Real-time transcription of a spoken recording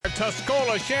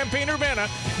Tuscola, Champaign-Urbana,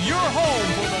 your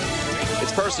home for the...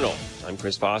 It's personal. I'm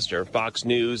Chris Foster. Fox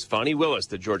News. Fani Willis,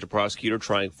 the Georgia prosecutor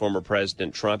trying former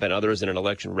President Trump and others in an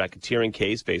election racketeering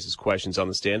case, faces questions on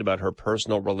the stand about her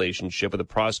personal relationship with the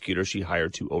prosecutor she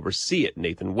hired to oversee it,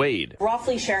 Nathan Wade.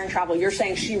 Roughly sharing travel, you're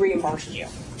saying she reimbursed you?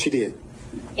 She did.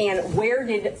 And where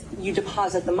did you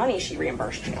deposit the money she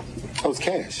reimbursed you? Oh, it was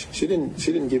cash. She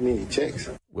didn't give me any checks.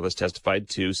 Willis testified,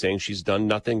 too, saying she's done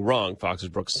nothing wrong. Fox's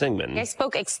Brooke Singman. I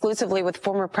spoke exclusively with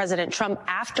former President Trump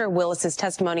after Willis's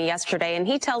testimony yesterday, and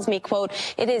he tells me, quote,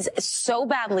 it is so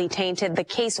badly tainted, the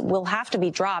case will have to be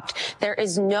dropped. There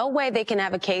is no way they can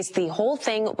have a case. The whole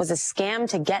thing was a scam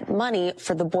to get money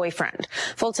for the boyfriend.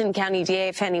 Fulton County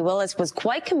DA Fani Willis was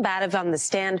quite combative on the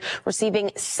stand, receiving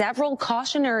several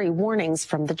cautionary warnings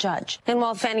from the judge. And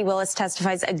while Fani Willis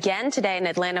testifies again today in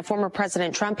Atlanta, former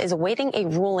President Trump is awaiting a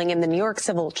ruling in the New York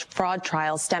civil fraud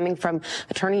trial stemming from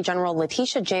Attorney General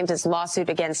Letitia James's lawsuit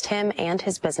against him and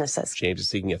his businesses. James is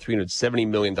seeking a $370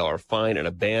 million fine and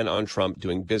a ban on Trump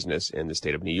doing business in the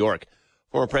state of New York.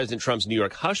 Former President Trump's New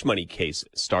York hush money case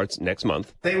starts next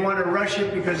month. They want to rush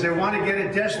it because they want to get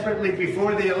it desperately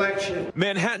before the election.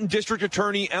 Manhattan District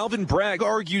Attorney Alvin Bragg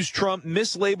argues Trump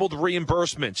mislabeled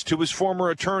reimbursements to his former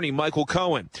attorney, Michael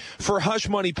Cohen, for hush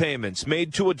money payments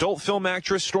made to adult film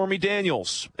actress Stormy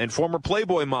Daniels and former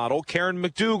Playboy model Karen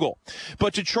McDougal.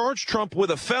 But to charge Trump with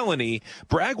a felony,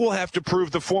 Bragg will have to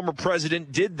prove the former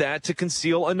president did that to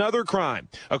conceal another crime,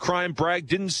 a crime Bragg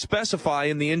didn't specify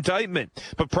in the indictment,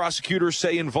 but prosecutors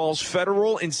say involves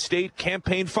federal and state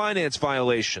campaign finance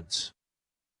violations.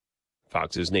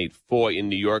 Fox's Nate Foy in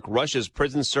New York. Russia's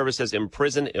prison service has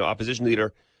imprisoned opposition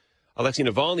leader Alexei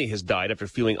Navalny has died after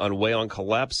feeling unwell and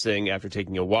collapsing after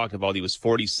taking a walk. Navalny was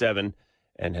 47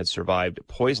 and had survived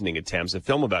poisoning attempts. A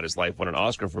film about his life won an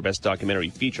Oscar for Best Documentary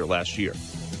Feature last year.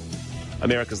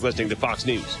 America's listening to Fox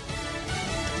News.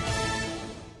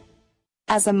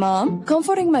 As a mom,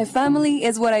 comforting my family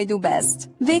is what I do best.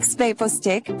 Vicks Vapor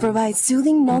Stick provides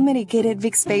soothing, non-medicated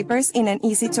Vicks Vapors in an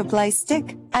easy-to-apply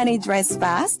stick. And it dries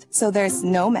fast, so there's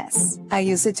no mess. I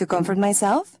use it to comfort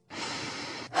myself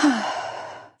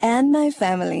and my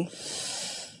family.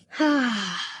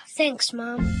 Thanks,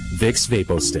 Mom. Vicks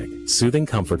Vapo Stick. Soothing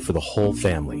comfort for the whole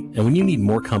family. And when you need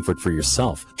more comfort for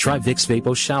yourself, try Vicks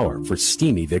Vapo Shower for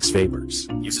steamy Vicks Vapors.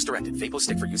 Use as directed. Vapo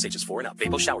Stick for use ages 4 and up.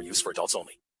 Vapo Shower use for adults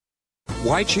only.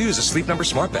 Why choose a Sleep Number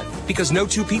smart bed? Because no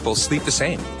two people sleep the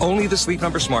same. Only the Sleep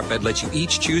Number smart bed lets you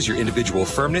each choose your individual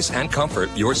firmness and comfort,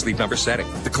 your Sleep Number setting.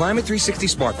 The Climate 360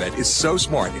 smart bed is so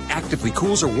smart it actively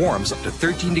cools or warms up to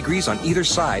 13 degrees on either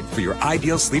side for your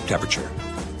ideal sleep temperature.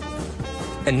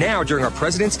 And now, during our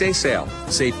President's Day sale,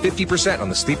 save 50% on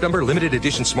the Sleep Number limited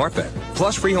edition smart bed,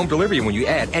 plus free home delivery when you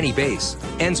add any base.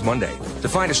 Ends Monday. To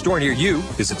find a store near you,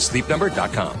 visit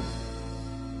sleepnumber.com.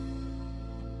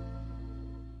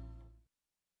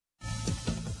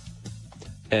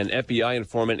 An FBI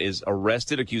informant is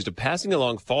arrested, accused of passing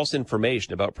along false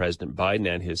information about President Biden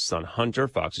and his son Hunter.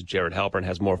 Fox's Jared Halpern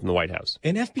has more from the White House.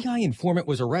 An FBI informant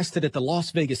was arrested at the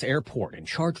Las Vegas airport and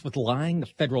charged with lying to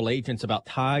federal agents about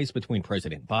ties between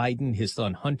President Biden, his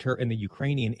son Hunter, and the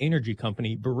Ukrainian energy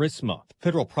company Burisma.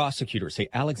 Federal prosecutors say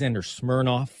Alexander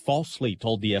Smirnov falsely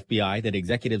told the FBI that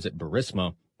executives at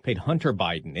Burisma paid Hunter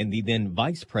Biden and the then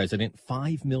vice president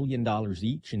 $5 million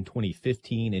each in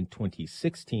 2015 and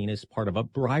 2016 as part of a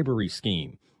bribery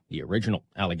scheme. The original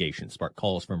allegation sparked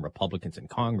calls from Republicans in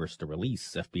Congress to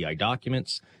release FBI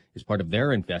documents as part of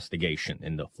their investigation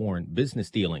into foreign business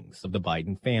dealings of the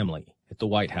Biden family. At the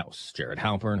White House, Jared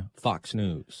Halpern, Fox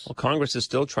News. Well, Congress is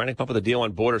still trying to come up with a deal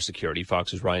on border security.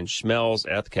 Fox's Ryan Schmelz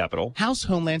at the Capitol. House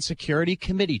Homeland Security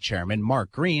Committee Chairman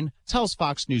Mark Green tells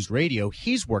Fox News Radio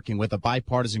he's working with a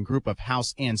bipartisan group of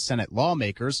House and Senate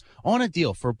lawmakers on a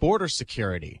deal for border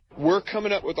security. We're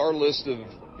coming up with our list of,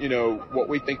 what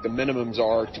we think the minimums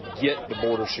are to get the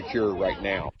border secure right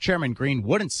now. Chairman Green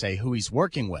wouldn't say who he's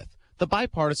working with. The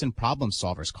Bipartisan Problem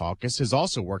Solvers Caucus is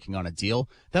also working on a deal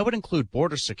that would include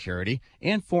border security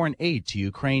and foreign aid to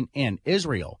Ukraine and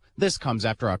Israel. This comes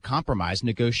after a compromise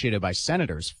negotiated by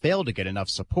senators failed to get enough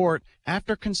support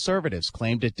after conservatives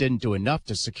claimed it didn't do enough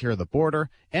to secure the border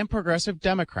and progressive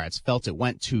Democrats felt it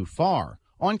went too far.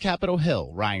 On Capitol Hill,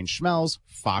 Ryan Schmelz,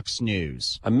 Fox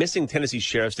News. A missing Tennessee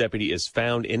sheriff's deputy is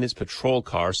found in his patrol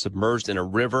car submerged in a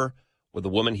river with a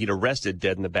woman he'd arrested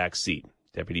dead in the back seat.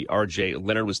 Deputy R.J.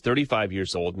 Leonard was 35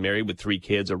 years old, married with 3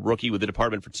 kids, a rookie with the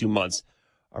department for 2 months.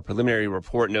 Our preliminary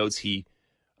report notes he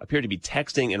appeared to be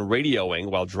texting and radioing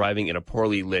while driving in a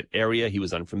poorly lit area he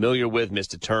was unfamiliar with,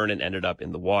 missed a turn, and ended up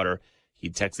in the water. He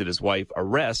texted his wife,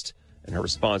 "Arrest," and her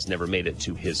response never made it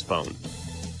to his phone.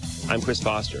 I'm Chris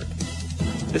Foster.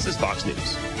 This is Fox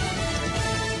News.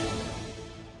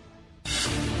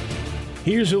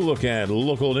 Here's a look at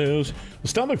local news.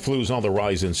 Stomach flu is on the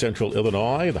rise in central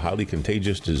Illinois. The highly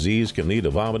contagious disease can lead to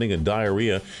vomiting and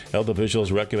diarrhea. Health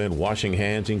officials recommend washing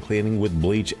hands and cleaning with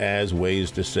bleach as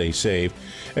ways to stay safe.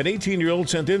 An 18-year-old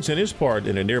sentenced in his part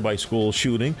in a nearby school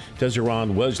shooting.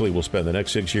 Tezeron Wesley will spend the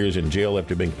next 6 years in jail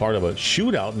after being part of a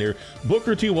shootout near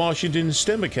Booker T. Washington's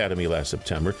STEM Academy last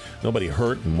September. Nobody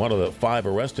hurt and one of the 5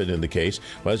 arrested in the case.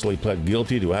 Wesley pled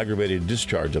guilty to aggravated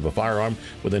discharge of a firearm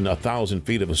within 1,000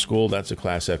 feet of a school. That's a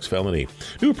Class X felony.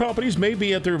 New properties may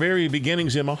be at their very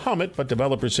beginnings in Mahomet, but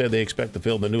developers said they expect to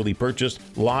fill the newly purchased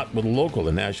lot with local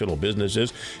and national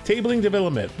businesses. Tabling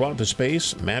Development brought the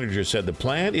space. Manager said the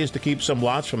plan is to keep some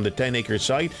lots from the 10-acre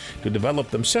site to develop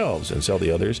themselves and sell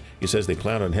the others. He says they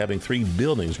plan on having 3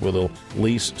 buildings where they'll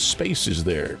lease spaces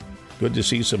there. Good to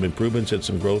see some improvements and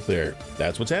some growth there.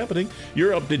 That's what's happening.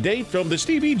 You're up to date from the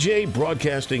Stevie Jay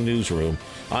Broadcasting Newsroom.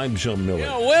 I'm Jim Miller.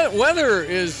 Weather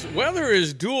is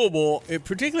doable,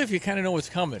 particularly if you kind of know what's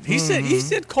coming. He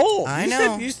said cold. I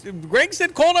know. Greg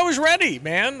said cold. I was ready,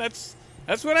 man. That's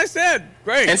what I said.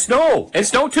 Great. And snow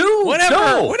too.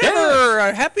 Whatever.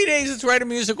 Yeah. Happy Days. Let's write a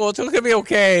musical. It's going to be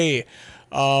okay.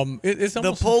 It's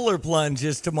almost... The polar plunge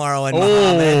is tomorrow in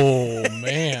Mahomet. Oh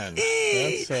man,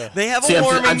 they have a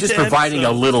warming I'm just tent, providing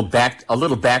a little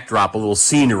backdrop, a little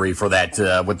scenery for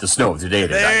that with the snow today.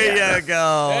 There you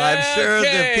go. I'm sure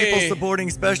the people supporting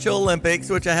Special Olympics,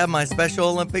 which I have my Special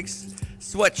Olympics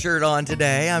sweatshirt on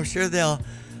today, I'm sure they'll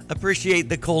appreciate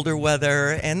the colder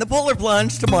weather and the polar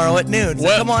plunge tomorrow at noon.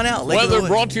 So come on out. Weather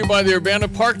brought to you by the Urbana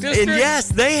Park District. And yes,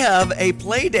 they have a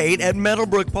play date at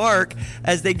Meadowbrook Park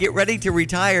as they get ready to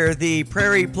retire the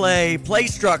Prairie play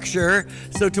structure.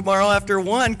 So tomorrow after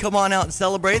 1, come on out and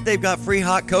celebrate. They've got free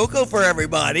hot cocoa for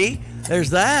everybody.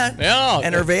 There's that. Yeah.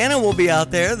 And Urbana will be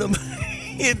out there.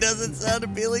 It doesn't sound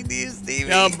appealing to you, Stevie.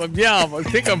 Yeah, I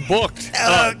think I'm booked.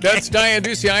 Okay. That's Diane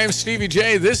Ducey. I am Stevie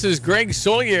Jay. This is Greg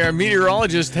Solier,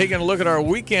 meteorologist, taking a look at our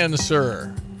weekend,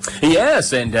 sir.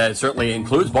 Yes, and it certainly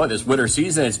includes, this winter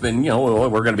season. It's been, we're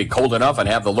going to be cold enough and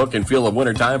have the look and feel of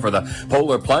wintertime for the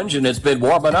polar plunge, and it's been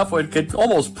warm enough where it could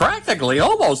almost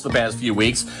the past few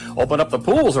weeks open up the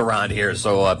pools around here.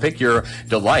 So pick your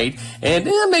delight, and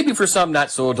maybe for some not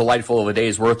so delightful of a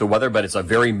day's worth of weather, but it's a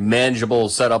very manageable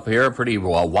setup here. Pretty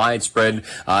widespread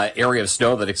area of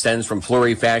snow that extends from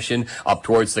flurry fashion up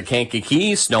towards the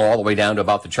Kankakee, snow all the way down to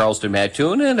about the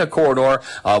Charleston-Mattoon, and a corridor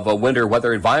of winter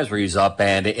weather advisories up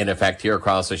and in effect here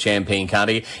across the Champaign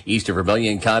County, east of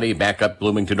Vermilion County, back up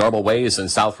Bloomington normal ways,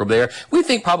 and south from there. We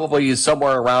think probably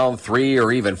somewhere around 3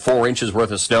 or even 4 inches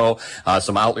worth of snow.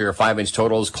 Some outlier 5-inch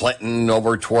totals. Clinton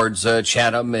over towards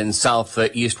Chatham and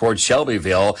southeast towards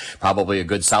Shelbyville. Probably a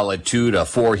good solid 2 to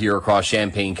 4 here across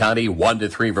Champaign County, 1 to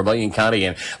 3 Vermilion County,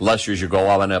 and lesser as you go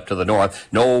on up to the north.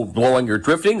 No blowing or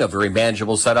drifting, a very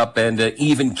manageable setup, and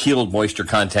even keeled moisture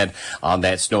content on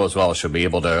that snow as well. Should be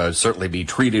able to certainly be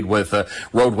treated with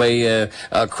roadway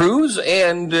crews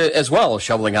and as well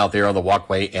shoveling out there on the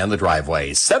walkway and the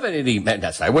driveway. 70,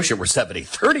 I wish it were 70,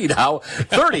 30 now,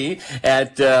 30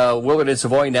 at Willard and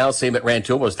Savoy now, same at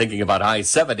Rantoul. Was thinking about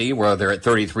I-70 where they're at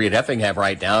 33 at Effingham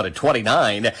right now, to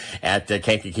 29 at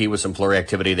Kankakee with some flurry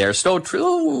activity there. Still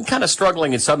kind of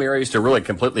struggling in some areas to really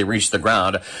completely reach the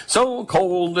ground. So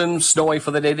cold and snowy for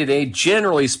the day today.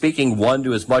 Generally speaking, 1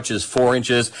 to as much as 4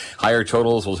 inches. Higher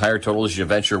totals as you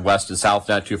venture west and south,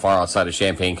 not too far outside of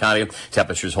Champaign County.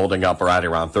 Temperatures holding up right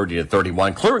around 30 to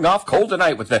 31. Clearing off cold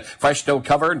tonight with the fresh snow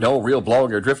cover. No real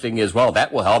blowing or drifting as well.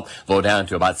 That will help. Low down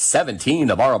to about 17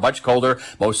 tomorrow. Much colder.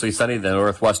 Mostly sunny. The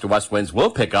northwest to west winds will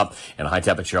pick up, and a high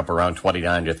temperature up around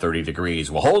 29 to 30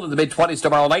 degrees. We'll hold in the mid-20s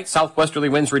tomorrow night. Southwesterly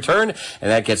winds return,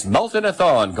 and that gets melted and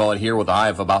thawing going here with a high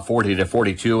of about 40 to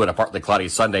 42, and a partly cloudy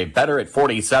Sunday. Better at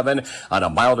 47 on a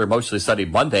milder, mostly sunny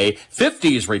Monday.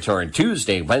 50s return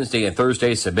Tuesday, Wednesday, and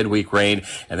Thursday. Some midweek rain,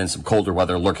 and then some colder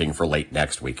weather looking for late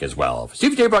next week as well.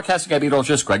 Stevie Jay Broadcasting, I'm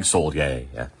meteorologist Greg Solier.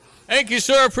 Yeah. Thank you,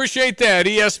 sir. Appreciate that.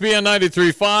 ESPN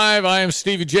 93.5. I am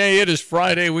Stevie Jay. It is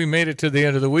Friday. We made it to the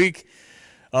end of the week.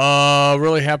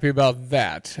 Really happy about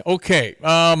that. Okay.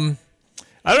 I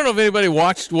don't know if anybody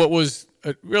watched what was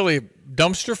a really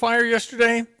dumpster fire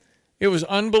yesterday. It was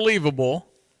unbelievable.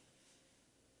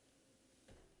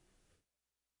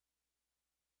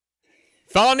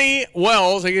 Fani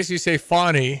Wells, I guess you say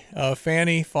Fani,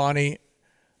 Fani.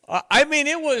 I mean,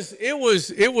 it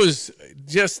was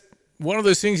just one of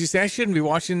those things you say, I shouldn't be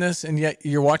watching this, and yet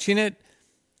you're watching it.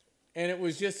 And it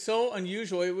was just so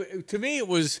unusual. To me, it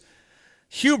was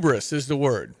hubris is the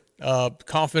word.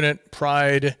 Confident,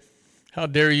 pride. How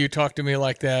dare you talk to me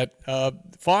like that?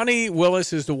 Fani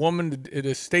Willis is the woman,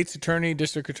 the state's attorney,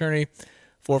 district attorney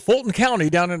for Fulton County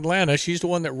down in Atlanta. She's the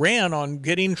one that ran on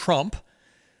getting Trump.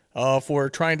 for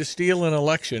trying to steal an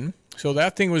election. So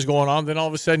that thing was going on. Then all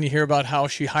of a sudden you hear about how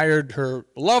she hired her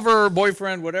lover,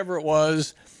 boyfriend, whatever it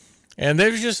was. And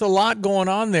there's just a lot going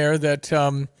on there that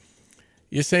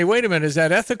you say, wait a minute, is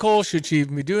that ethical? Should she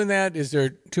be doing that? Is there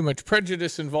too much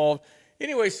prejudice involved?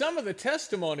 Anyway, some of the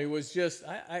testimony was just,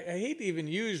 I hate to even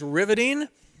use riveting.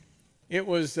 It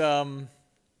was, how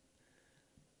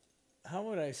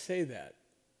would I say that?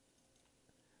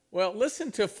 Well,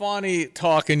 listen to Fani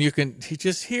talk, and you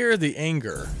just hear the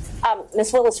anger.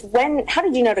 Ms. Willis, how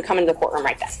did you know to come into the courtroom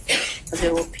right then?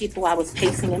 There were people I was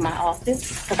pacing in my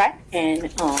office. Okay.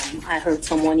 And I heard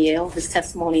someone yell, "His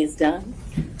testimony is done."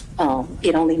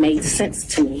 It only made sense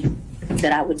to me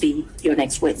that I would be your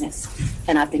next witness.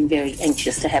 And I've been very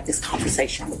anxious to have this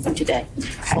conversation with you today.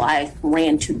 So I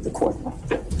ran to the courtroom.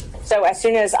 So as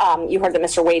soon as you heard that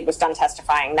Mr. Wade was done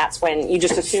testifying, that's when you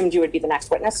just assumed you would be the next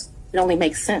witness? It only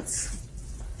makes sense.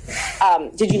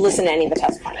 Did you listen to any of the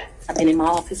testimony? I've been in my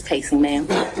office pacing, ma'am.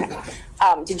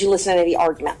 Did you listen to any of the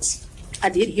arguments? I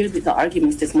did hear the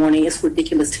arguments this morning. It's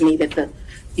ridiculous to me that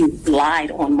you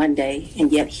lied on Monday,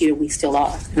 and yet here we still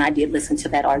are. And I did listen to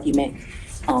that argument.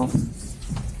 All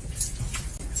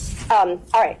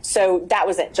right, so that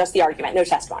was it, just the argument, no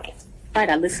testimony. Right,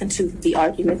 I listened to the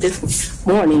argument this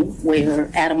morning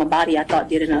where Adam Abadi, I thought,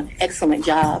 did an excellent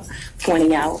job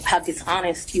pointing out how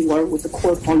dishonest you were with the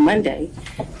court on Monday.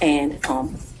 And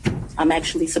I'm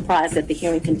actually surprised that the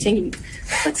hearing continued,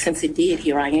 but since it did,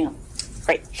 here I am.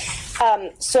 Great.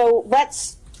 So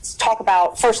let's just talk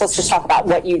about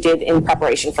what you did in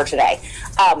preparation for today.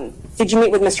 Did you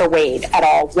meet with Mr. Wade at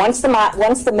all? Once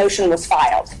the motion was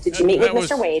filed, did you meet with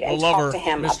Mr. Wade and talk to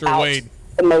him about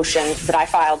the motion that I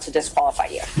filed to disqualify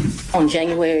you? On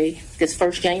this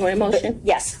first January motion?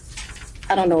 Yes.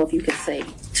 I don't know if you could say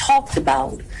talked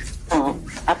about.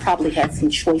 I probably had some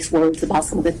choice words about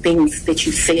some of the things that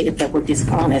you said that were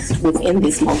dishonest within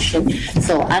this motion.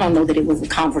 So I don't know that it was a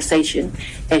conversation.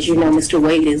 As you know, Mr.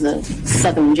 Wade is a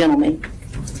Southern gentleman.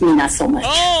 Me, not so much.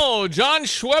 Oh, Jon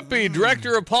Schweppe,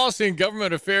 Director of Policy and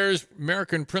Government Affairs,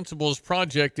 American Principles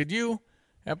Project. Did you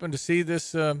happen to see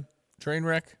this train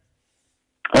wreck?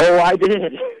 Oh, I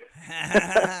did.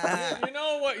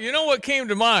 You know what came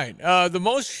to mind? The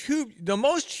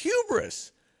most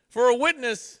hubris for a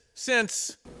witness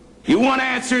since. You want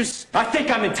answers? I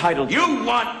think I'm entitled. You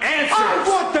want answers? I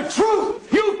want the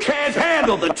truth. You can't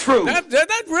handle the truth.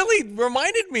 That really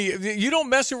reminded me. You don't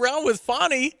mess around with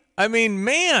Fani. I mean,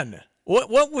 man,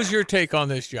 what was your take on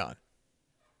this, John?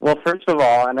 Well, first of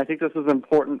all, and I think this is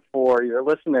important for your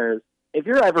listeners, if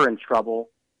you're ever in trouble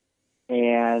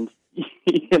and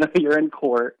you're in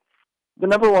court, the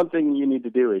number one thing you need to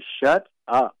do is shut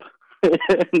up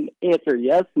and answer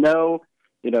yes, no.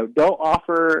 Don't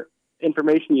offer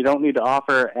information you don't need to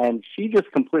offer. And she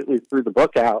just completely threw the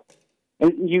book out.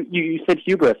 And you said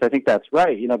hubris. I think that's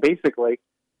right. Basically,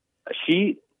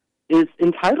 she is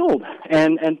entitled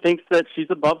and thinks that she's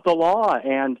above the law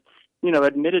and,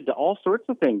 admitted to all sorts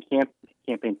of things,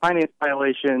 campaign finance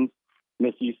violations,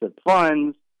 misuse of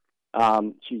funds.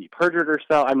 She perjured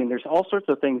herself. I mean, there's all sorts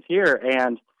of things here.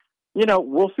 And,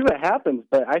 we'll see what happens.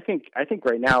 But I think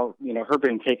right now, her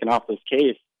being taken off this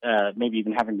case, maybe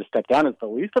even having to step down is the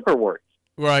least of her worries.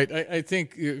 Right. I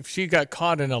think if she got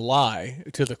caught in a lie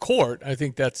to the court, I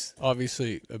think that's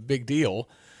obviously a big deal.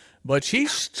 But she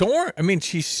stormed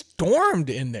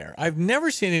in there. I've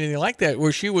never seen anything like that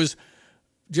where she was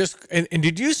just and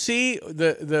did you see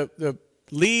the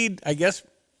lead, I guess,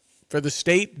 for the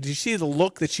state? Did you see the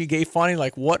look that she gave Fani?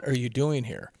 Like, what are you doing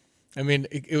here? I mean,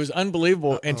 it was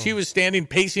unbelievable. And she was standing,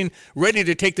 pacing, ready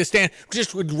to take the stand.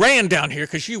 Just ran down here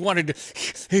because she wanted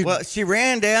to. Well, she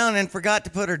ran down and forgot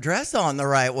to put her dress on the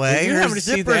right way. Her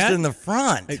zipper's in the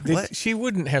front. She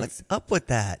wouldn't have. What's up with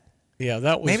that? Yeah,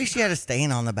 that was. Maybe she had a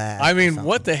stain on the back. I mean,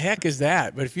 what the heck is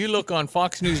that? But if you look on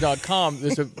FoxNews.com,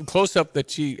 there's a close-up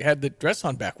that she had the dress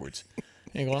on backwards.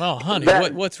 And you're going, oh, honey,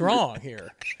 what's wrong here?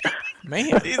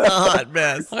 Man. She's a hot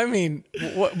mess. I mean,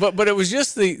 but it was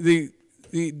just the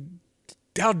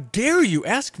how dare you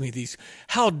ask me these?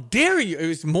 How dare you? It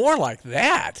was more like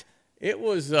that. It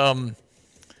was, and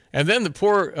then the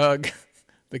poor,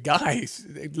 the guy,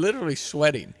 literally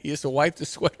sweating. He has to wipe the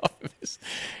sweat off of his.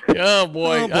 Oh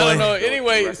boy, I don't know.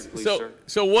 Anyway,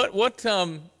 so what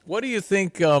do you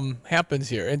think happens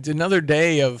here? It's another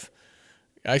day of.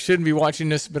 I shouldn't be watching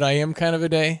this, but I am kind of a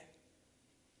day.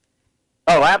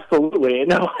 Oh, absolutely.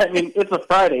 No, I mean, it's a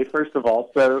Friday, first of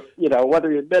all. So,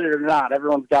 whether you admit it or not,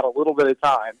 everyone's got a little bit of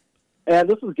time. And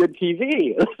this is good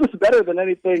TV. This is better than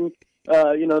anything,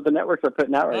 the networks are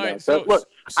putting out right now. So, look,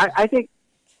 I think...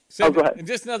 So, go ahead.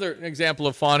 Just another example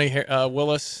of Fani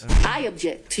Willis. I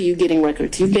object to you getting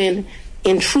records. You've been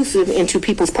intrusive into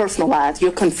people's personal lives.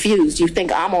 You're confused. You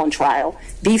think I'm on trial.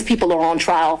 These people are on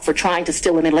trial for trying to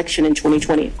steal an election in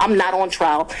 2020. I'm not on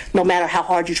trial, no matter how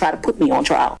hard you try to put me on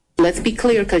trial. Let's be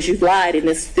clear, because you lied in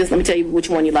this. Let me tell you which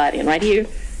one you lied in. Right here.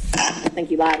 I think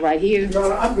you lied right here.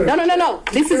 No.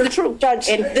 This is the truth, Judge.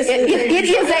 And it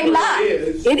is a lie.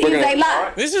 It is a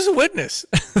lie. This is a witness.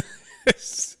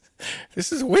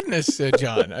 This is a witness,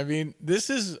 John. I mean, this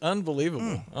is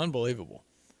unbelievable. Unbelievable.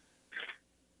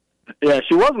 Yeah,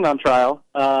 she wasn't on trial.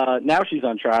 Now she's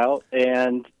on trial,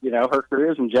 and, her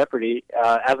career's in jeopardy,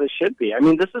 as it should be. I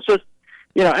mean, this is just,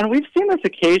 and we've seen this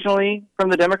occasionally from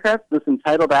the Democrats, this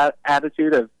entitled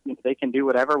attitude of they can do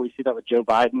whatever. We see that with Joe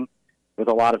Biden, with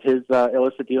a lot of his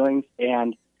illicit dealings,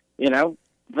 and,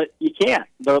 but you can't.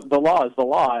 The law is the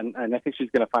law, and I think she's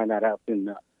going to find that out soon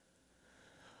enough.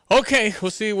 Okay,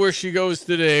 we'll see where she goes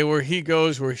today, where he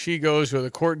goes, where she goes, where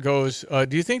the court goes.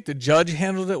 Do you think the judge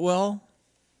handled it well?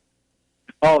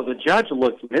 Oh, the judge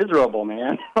looked miserable,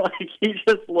 man. He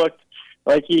just looked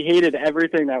like he hated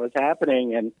everything that was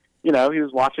happening, and he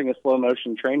was watching a slow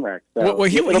motion train wreck. So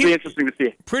it'll be interesting to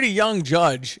see. Pretty young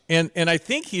judge, and I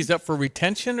think he's up for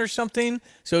retention or something.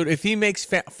 So if he makes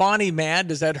Fani mad,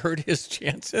 does that hurt his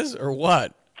chances or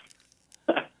what?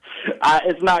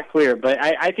 It's not clear, but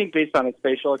I think based on his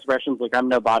facial expressions, look, I'm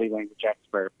no body language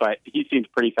expert, but he seems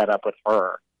pretty fed up with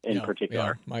her in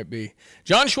particular. Yeah, might be.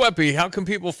 Jon Schweppe, how can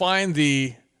people find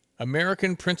the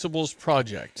American Principles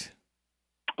Project?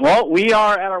 Well, we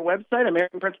are at our website,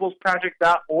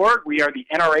 AmericanPrinciplesProject.org. We are the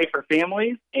NRA for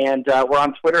Families, and we're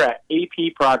on Twitter at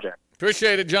AP Project.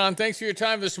 Appreciate it, John. Thanks for your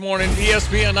time this morning.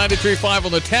 ESPN 93.5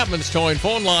 on the Tapman's Towing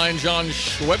phone line. Jon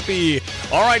Schweppe.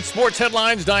 All right, sports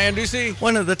headlines. Diane Ducey.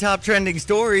 One of the top trending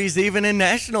stories, even in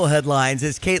national headlines,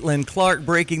 is Caitlin Clark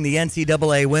breaking the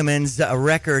NCAA women's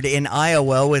record in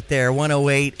Iowa with their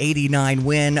 108-89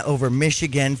 win over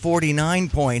Michigan. 49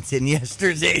 points in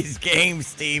yesterday's game,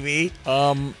 Stevie.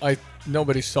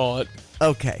 Nobody saw it.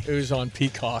 Okay. It was on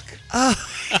Peacock.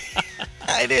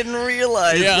 I didn't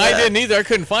realize that. I didn't either. I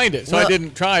couldn't find it, so I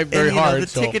didn't try very hard. The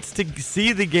tickets to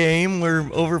see the game were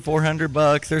over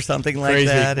 $400 or something like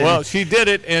that. Well, she did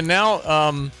it, and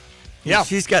now,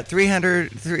 she's got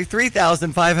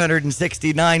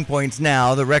 3,569 points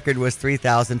now. The record was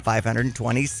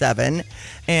 3,527,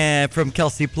 and from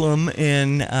Kelsey Plum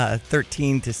in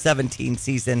 13-17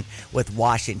 season with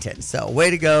Washington. So, way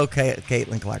to go,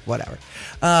 Caitlin Clark. Whatever.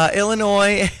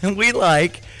 Illinois, we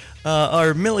like.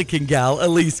 Our Milliken gal,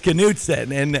 Elise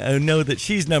Knutson, and know that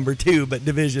she's number 2, but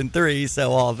Division 3,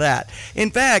 so all that. In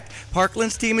fact,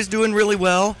 Parkland's team is doing really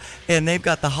well, and they've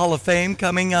got the Hall of Fame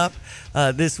coming up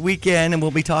this weekend, and we'll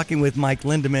be talking with Mike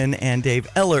Lindemann and Dave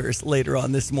Ellers later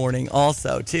on this morning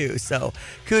also, too. So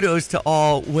kudos to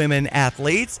all women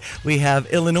athletes. We have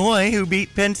Illinois, who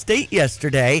beat Penn State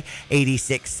yesterday,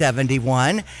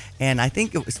 86-71. And I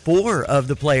think it was 4 of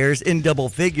the players in double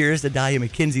figures. Adalia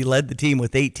McKenzie led the team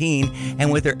with 18.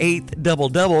 And with her 8th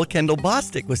double-double, Kendall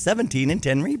Bostic with 17 and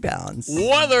 10 rebounds.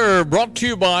 Weather brought to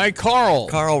you by Carl.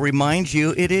 Carl reminds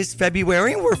you it is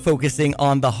February. We're focusing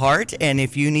on the heart. And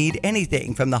if you need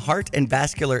anything from the Heart and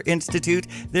Vascular Institute,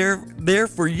 they're there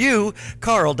for you.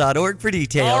 Carl.org for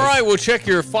details. All right, we'll check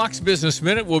your Fox Business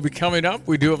Minute. Will be coming up.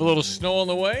 We do have a little snow on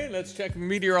the way. Let's check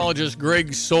meteorologist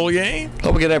Greg Solier.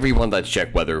 Hope again, everyone. Let's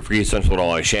check weather for Central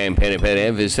Illinois, Champaign and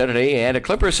Penn vicinity, and a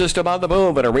clipper system on the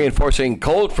move, and a reinforcing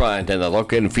cold front, and the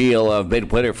look and feel of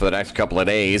midwinter for the next couple of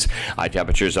days. High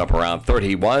temperatures up around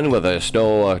 31 with a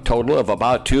snow total of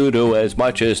about 2 to as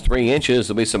much as 3 inches.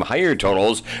 There'll be some higher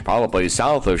totals probably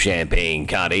south of Champaign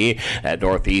County. That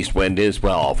northeast wind as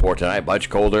well. For tonight, much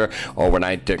colder.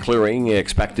 Overnight clearing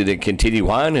expected to continue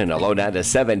on, and a low down to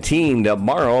 17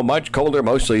 tomorrow. Much colder,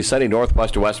 mostly sunny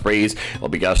northwest to west breeze. Will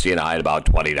be gusty and high at about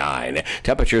 29.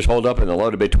 Temperatures hold up in the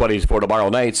low to mid-20s for tomorrow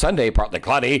night. Sunday, partly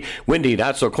cloudy, windy,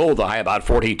 not so cold, the high about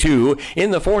 42. In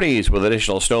the 40s with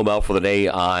additional snowmelt for the day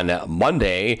on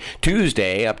Monday.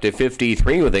 Tuesday, up to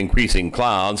 53 with increasing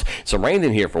clouds. Some rain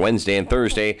in here for Wednesday and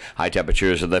Thursday. High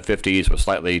temperatures in the 50s with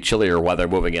slightly chillier weather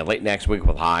moving in late next week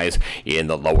with highs in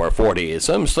the lower 40s.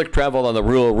 Some slick travel on the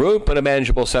rural route, but a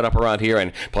manageable setup around here,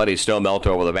 and plenty of snowmelt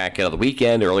over the back end of the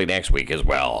weekend, early next week as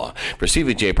well. For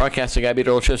Stevie Jay Broadcasting, I'm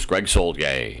meteorologist Greg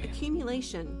Solgay.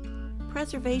 Accumulation,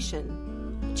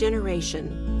 preservation,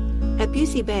 generation. At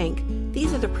Busey Bank,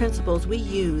 these are the principles we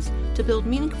use to build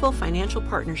meaningful financial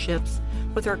partnerships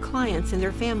with our clients and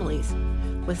their families.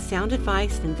 With sound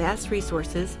advice and vast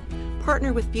resources,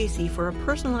 partner with Busey for a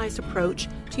personalized approach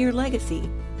to your legacy.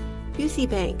 Busey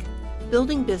Bank,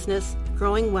 building business,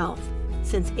 growing wealth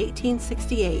since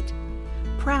 1868.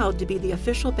 Proud to be the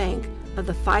official bank of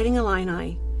the Fighting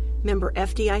Illini. Member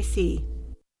FDIC.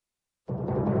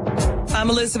 I'm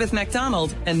Elizabeth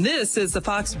McDonald, and this is the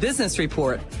Fox Business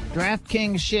Report.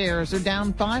 DraftKings shares are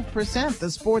down 5%. The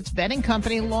sports betting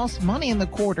company lost money in the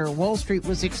quarter. Wall Street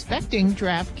was expecting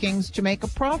DraftKings to make a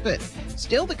profit.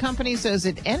 Still, the company says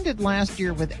it ended last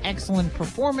year with excellent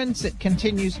performance. It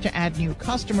continues to add new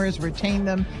customers, retain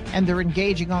them, and they're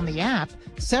engaging on the app.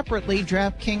 Separately,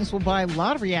 DraftKings will buy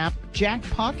lottery app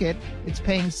Jackpocket. It's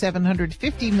paying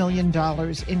 $750 million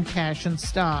in cash and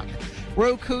stock.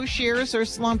 Roku shares are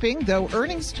slumping, though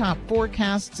earnings top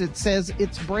forecasts. It says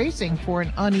it's bracing for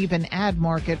an uneven ad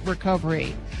market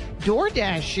recovery.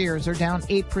 DoorDash shares are down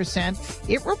 8%.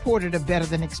 It reported a better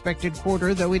than expected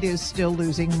quarter, though it is still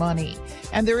losing money.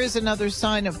 And there is another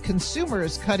sign of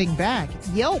consumers cutting back.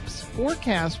 Yelp's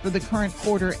forecast for the current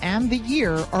quarter and the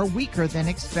year are weaker than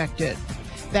expected.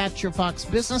 That's your Fox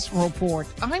Business Report.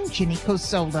 I'm Ginny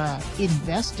Cosola,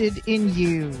 invested in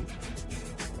you.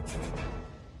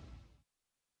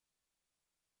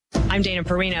 I'm Dana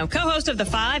Perino, co-host of The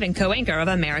Five and co-anchor of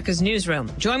America's Newsroom.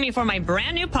 Join me for my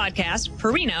brand new podcast,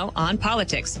 Perino on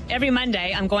Politics. Every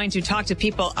Monday, I'm going to talk to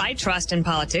people I trust in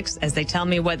politics as they tell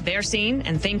me what they're seeing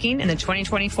and thinking in the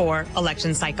 2024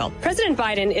 election cycle. President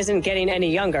Biden isn't getting any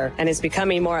younger and is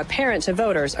becoming more apparent to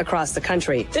voters across the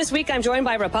country. This week, I'm joined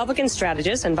by Republican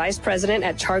strategist and vice president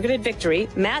at Targeted Victory,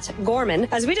 Matt Gorman,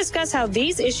 as we discuss how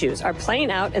these issues are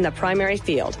playing out in the primary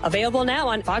field. Available now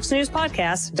on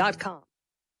FoxNewsPodcast.com.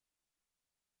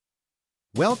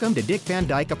 Welcome to Dick Van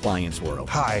Dyke Appliance World.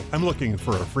 Hi, I'm looking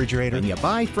for a refrigerator. When you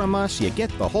buy from us, you get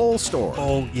the whole store.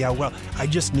 Oh, yeah, well, I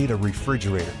just need a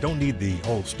refrigerator. Don't need the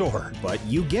whole store. But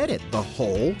you get it, the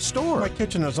whole store. My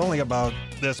kitchen is only about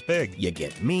this big. You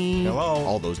get me. Hello.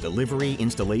 All those delivery,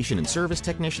 installation, and service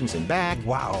technicians in back.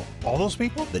 Wow, all those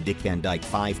people? The Dick Van Dyke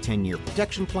 5-10-year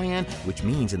protection plan, which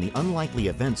means in the unlikely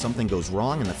event something goes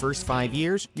wrong in the first 5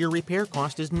 years, your repair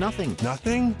cost is nothing.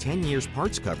 Nothing? 10 years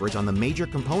parts coverage on the major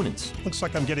components. Looks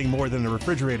like I'm getting more than a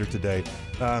refrigerator today.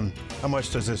 How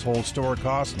much does this whole store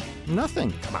cost?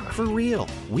 Nothing. Come on. For real.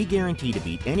 We guarantee to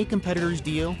beat any competitor's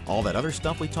deal, all that other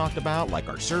stuff we talked about, like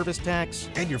our service tax.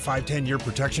 And your 5-10-year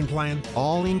protection plan?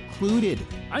 All included.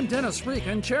 I'm Dennis Freak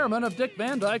and chairman of Dick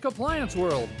Van Dyke Appliance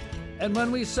World. And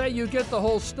when we say you get the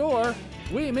whole store,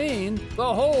 we mean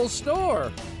the whole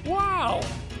store. Wow!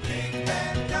 Dick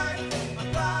Van Dyke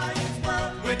Appliance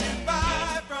World. When you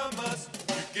buy from us,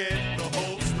 you get the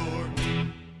whole store.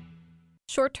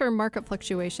 Short-term market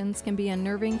fluctuations can be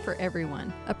unnerving for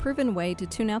everyone. A proven way to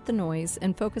tune out the noise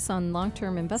and focus on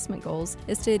long-term investment goals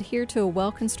is to adhere to a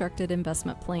well-constructed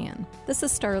investment plan. This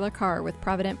is Starla Carr with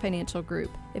Provident Financial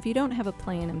Group. If you don't have a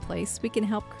plan in place, we can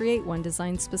help create one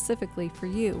designed specifically for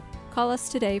you. Call us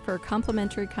today for a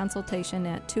complimentary consultation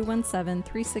at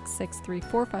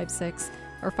 217-366-3456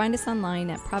 or find us online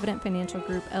at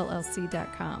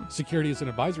providentfinancialgroupllc.com. Securities and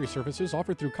advisory services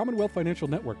offered through Commonwealth Financial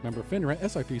Network, member FINRA,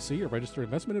 SIPC, a registered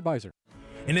investment advisor.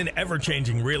 In an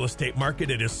ever-changing real estate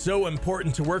market, it is so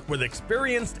important to work with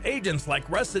experienced agents like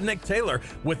Russ and Nick Taylor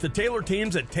with the Taylor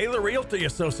teams at Taylor Realty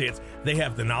Associates. They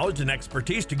have the knowledge and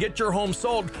expertise to get your home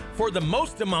sold for the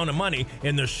most amount of money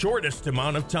in the shortest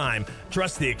amount of time.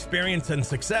 Trust the experience and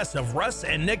success of Russ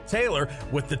and Nick Taylor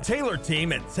with the Taylor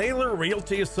team at Taylor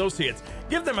Realty Associates.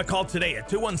 Give them a call today at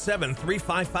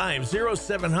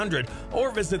 217-355-0700 or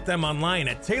visit them online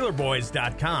at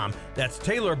taylorboys.com. That's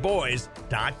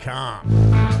taylorboys.com.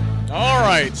 All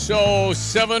right, so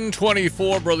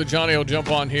 7:24, Brother Jonny will jump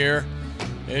on here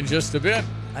in just a bit.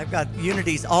 I've got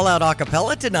Unity's all-out a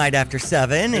cappella tonight after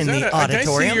 7 in the auditorium. Did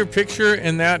I see your picture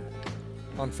in that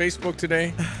on Facebook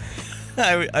today?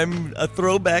 I'm a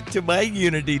throwback to my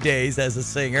Unity days as a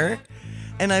singer.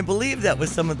 And I believe that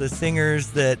was some of the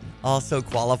singers that also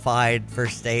qualified for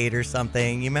state or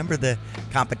something. You remember the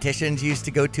competitions you used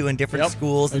to go to in different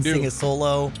schools and sing a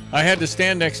solo? I had to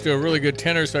stand next to a really good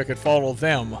tenor so I could follow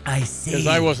them. I see. Because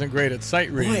I wasn't great at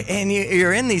sight reading. Boy, and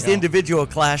you're in these individual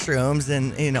classrooms,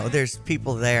 and you know there's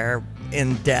people there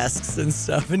in desks and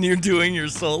stuff, and you're doing your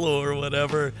solo or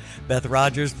whatever. Beth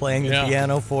Rogers playing the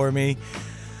piano for me.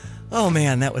 Oh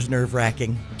man, that was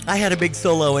nerve-wracking. I had a big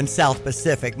solo in South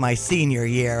Pacific my senior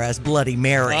year as Bloody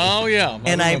Mary. Oh yeah,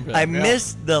 and I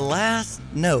missed the last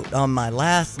note on my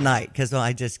last night because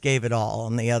I just gave it all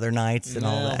on the other nights and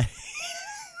all that.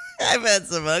 I've had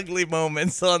some ugly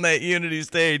moments on that Unity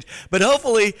stage, but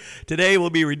hopefully today will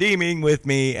be redeeming with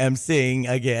me emceeing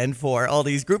again for all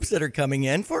these groups that are coming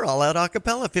in for All Out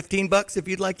Acapella. $15 if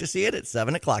you'd like to see it at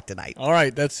 7 o'clock tonight. All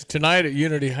right, that's tonight at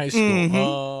Unity High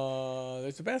School.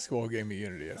 There's a basketball game at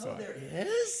Unity, I thought. There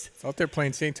is? Out there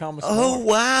playing St. Thomas. Oh,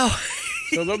 wow.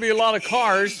 So there'll be a lot of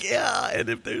cars. Yeah, and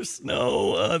if there's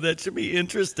snow, that should be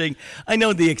interesting. I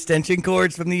know the extension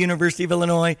cords from the University of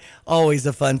Illinois, always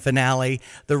a fun finale.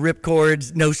 The rip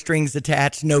cords, no strings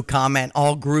attached, no comment,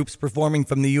 all groups performing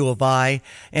from the U of I.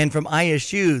 And from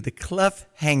ISU, the Clef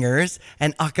Hangers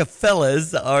and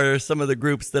Acapellas are some of the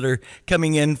groups that are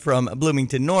coming in from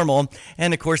Bloomington Normal.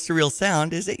 And, of course, the real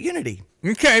sound is at Unity.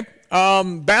 Okay.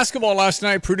 Basketball last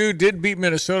night, Purdue did beat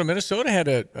Minnesota. Minnesota had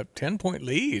a 10-point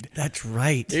lead. That's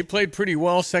right. They played pretty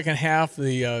well second half.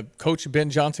 The coach, Ben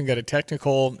Johnson, got a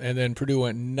technical, and then Purdue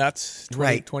went nuts,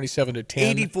 27-10.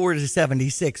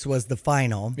 84-76 was the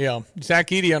final. Yeah. Zach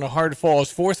Edey on a hard fall.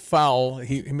 His fourth foul,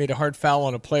 he made a hard foul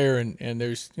on a player, and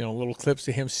there's little clips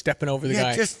of him stepping over the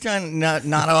guy. Just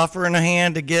not offering a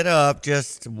hand to get up,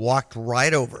 just walked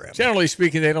right over him. Generally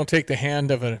speaking, they don't take the hand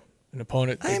of an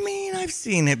opponent. I mean, I've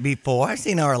seen it before. I've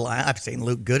seen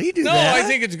Luke Goody do that. No, I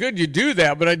think it's good you do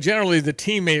that, but generally the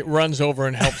teammate runs over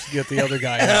and helps get the other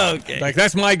guy out. Okay. Like,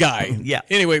 that's my guy. Yeah.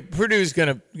 Anyway, Purdue's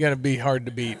gonna be hard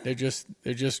to beat. They're just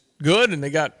good, and they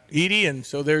got Edey, and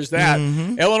so there's that.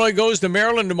 Mm-hmm. Illinois goes to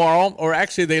Maryland tomorrow, or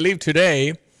actually they leave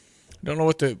today. Don't know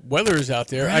what the weather is out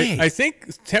there. Right. I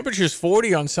think temperature's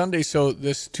 40 on Sunday, so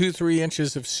this 2-3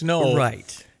 inches of snow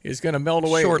is going to melt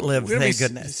away. Short-lived, We're gonna thank be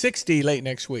goodness. 60 late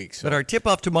next week. So. But our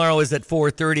tip-off tomorrow is at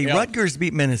 4:30. Yep. Rutgers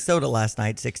beat Minnesota last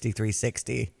night,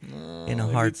 63-60, in a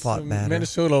hard-fought battle.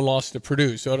 Minnesota lost to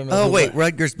Purdue, so I don't know. Oh, wait,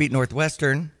 Rutgers beat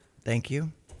Northwestern. Thank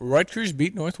you. Rutgers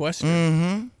beat Northwestern.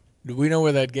 Mm-hmm. Do we know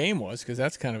where that game was? Because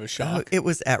that's kind of a shock. It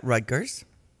was at Rutgers.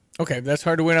 Okay, that's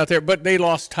hard to win out there. But they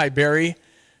lost Ty Berry.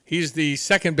 He's the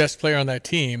second best player on that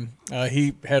team.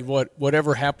 He had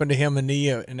whatever happened to him, a knee,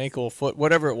 an ankle, a foot,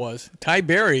 whatever it was. Ty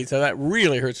Berry, so that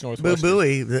really hurts Northwestern.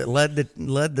 Bowie led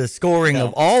the scoring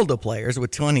of all the players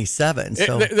with 27.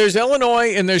 So there's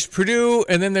Illinois and there's Purdue,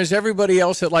 and then there's everybody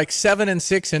else at like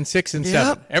 7-6 and 6 and 7.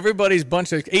 Yep. Everybody's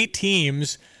bunch of 8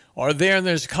 teams are there, and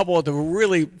there's a couple at the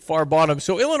really far bottom.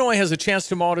 So Illinois has a chance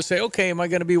tomorrow to say, okay, am I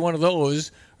going to be one of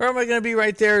those, or am I going to be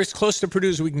right there as close to Purdue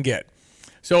as we can get?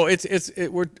 So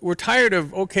we're tired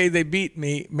of, okay, they beat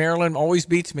me. Maryland always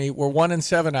beats me. We're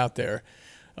 1-7 out there.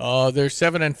 They're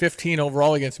 7-15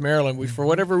 overall against Maryland. For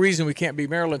whatever reason, we can't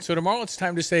beat Maryland. So tomorrow it's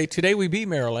time to say, today we beat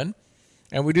Maryland,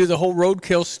 and we do the whole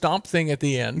roadkill stomp thing at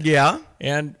the end. Yeah.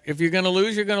 And if you're going to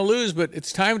lose, you're going to lose, but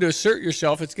it's time to assert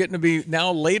yourself. It's getting to be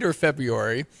now later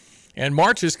February, and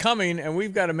March is coming, and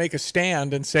we've got to make a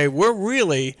stand and say, we're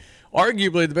really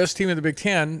arguably the best team in the Big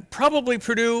Ten, probably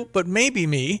Purdue, but maybe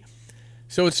me.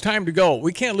 So it's time to go.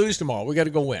 We can't lose tomorrow. We got to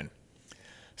go win.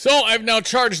 So I've now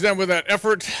charged them with that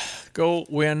effort. Go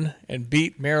win and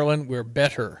beat Maryland. We're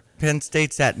better. Penn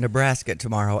State's at Nebraska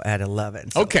tomorrow at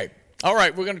 11. So. Okay. All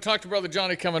right. We're going to talk to Brother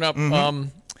Jonny coming up. Mm-hmm.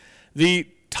 The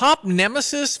top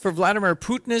nemesis for Vladimir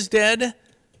Putin is dead.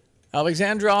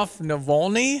 Alexandrov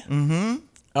Navalny. Mm-hmm.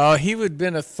 He would have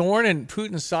been a thorn in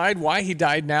Putin's side. Why he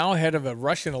died now ahead of a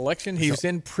Russian election? He was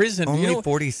in prison. Only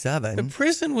 47. The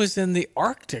prison was in the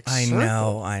Arctic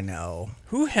Circle. I know.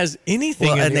 Who has anything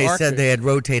in the Arctic? And they said they had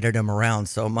rotated him around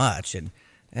so much, and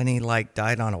he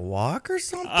died on a walk or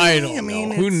something? I don't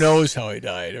know. Who knows how he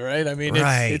died, right? I mean,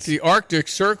 it's the Arctic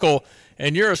Circle,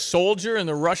 and you're a soldier in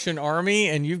the Russian army,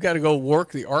 and you've got to go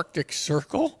work the Arctic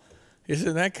Circle?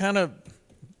 Isn't that kind of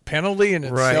penalty in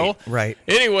itself? Right.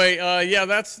 Anyway,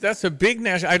 that's a big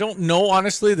national. I don't know,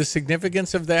 honestly, the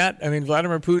significance of that. I mean,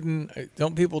 Vladimir Putin,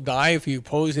 don't people die if you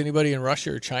oppose anybody in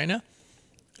Russia or China?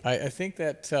 I think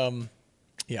that,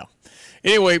 yeah.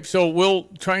 Anyway, so we'll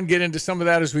try and get into some of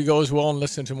that as we go as well and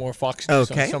listen to more Fox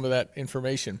News on some of that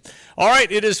information. All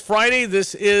right, it is Friday.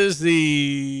 This is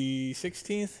the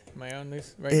 16th. Am I on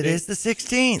this right? It is the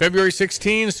 16th. February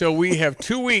 16th, so we have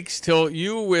 2 weeks till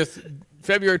you with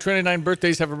February 29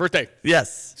 birthdays have a birthday.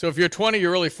 Yes. So if you're 20,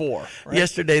 you're really 4. Right?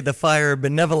 Yesterday, the Fire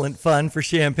Benevolent Fund for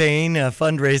Champaign, a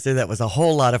fundraiser that was a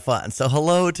whole lot of fun. So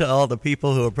hello to all the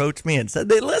people who approached me and said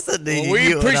they listened to you.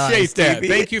 We appreciate that.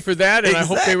 Thank you for that, and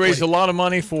Exactly. I hope they raised a lot of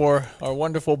money for our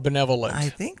wonderful benevolent. I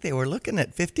think they were looking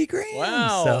at $50,000.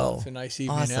 Wow, so it's a nice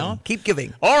evening awesome. now. Keep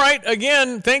giving. All right,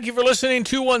 again, thank you for listening.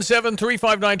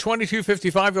 217-359-2255. If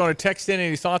you want to text in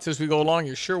any thoughts as we go along,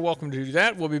 you're sure welcome to do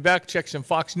that. We'll be back. Check some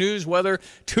Fox News weather.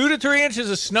 2 to 3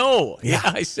 inches of snow. Yeah,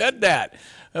 I said that.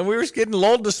 And we were getting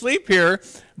lulled to sleep here.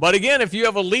 But again, if you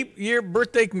have a leap year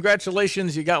birthday,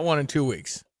 congratulations. You got one in 2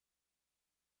 weeks.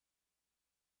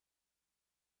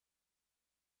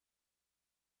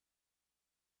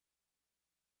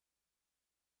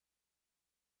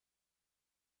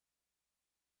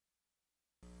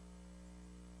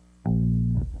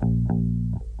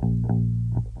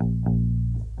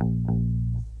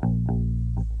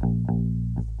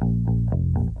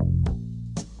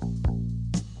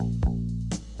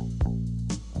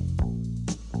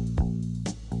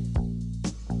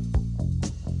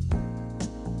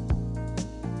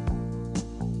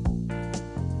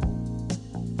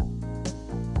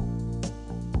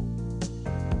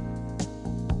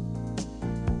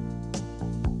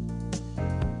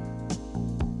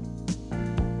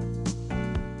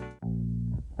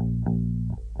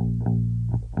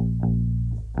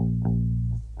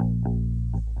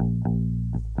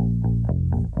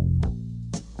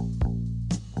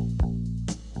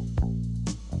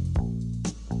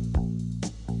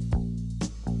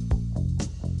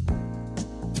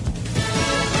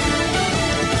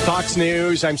 Fox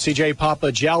News, I'm CJ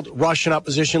Papa. Jailed Russian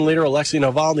opposition leader Alexei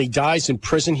Navalny dies in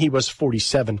prison. He was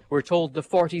 47. We're told the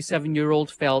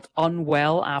 47-year-old felt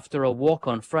unwell after a walk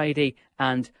on Friday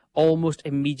and almost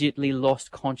immediately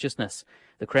lost consciousness.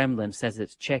 The Kremlin says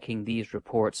it's checking these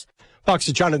reports.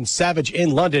 Fox's Jonathan Savage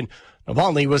in London.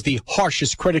 Navalny was the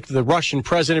harshest critic of the Russian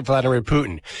President Vladimir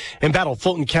Putin. In battle,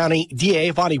 Fulton County DA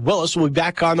Fani Willis will be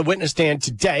back on the witness stand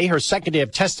today. Her second day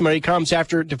of testimony comes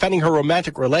after defending her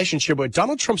romantic relationship with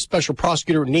Donald Trump's special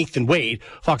prosecutor Nathan Wade.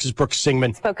 Fox's Brooke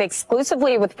Singman spoke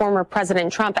exclusively with former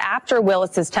President Trump after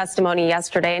Willis's testimony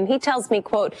yesterday, and he tells me,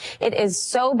 quote, "It is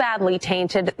so badly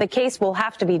tainted. The case will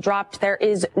have to be dropped. There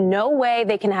is no way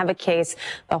they can have a case.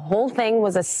 The whole thing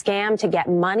was a scam to get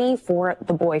money for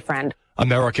the boyfriend."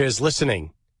 America is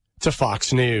listening to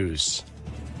Fox News.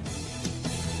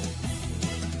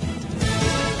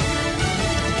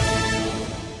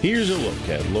 Here's a look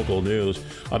at local news.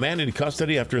 A man in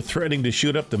custody after threatening to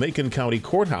shoot up the Macon County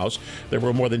Courthouse. There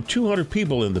were more than 200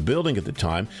 people in the building at the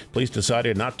time. Police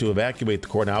decided not to evacuate the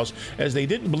courthouse as they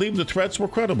didn't believe the threats were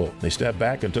credible. They stepped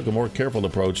back and took a more careful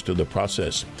approach to the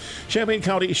process. Champaign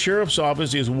County Sheriff's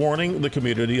Office is warning the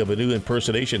community of a new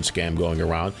impersonation scam going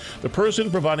around. The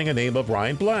person providing a name of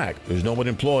Ryan Black. There's no one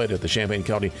employed at the Champaign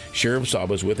County Sheriff's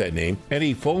Office with that name.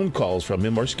 Any phone calls from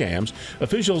him are scams.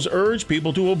 Officials urge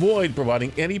people to avoid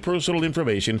providing any personal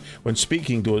information when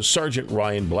speaking to a Sergeant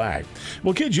Ryan Black.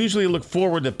 Well, kids usually look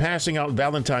forward to passing out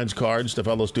Valentine's cards to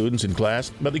fellow students in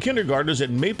class, but the kindergartners at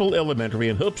Maple Elementary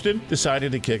in Hoopeston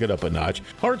decided to kick it up a notch.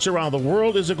 Hearts Around the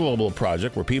World is a global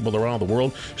project where people around the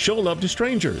world show love to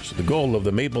strangers. The goal of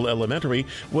the Maple Elementary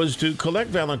was to collect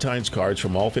Valentine's cards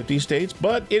from all 50 states,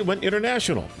 but it went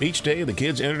international. Each day, the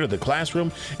kids entered the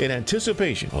classroom in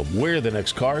anticipation of where the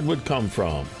next card would come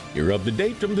from. You're up to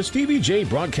date from the Stevie Jay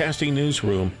Broadcasting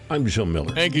Newsroom. I'm Jim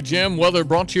Miller. Thank you, Jim. Weather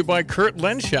brought to you by Kurt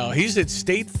Lenschow. He's at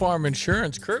State Farm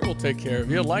Insurance. Kurt will take care of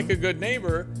you. Like a good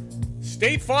neighbor,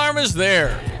 State Farm is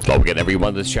there. Don't forget,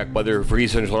 everyone, let's check weather for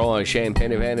East Central on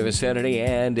Champaign and vicinity,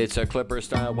 and it's a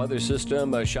Clipper-style weather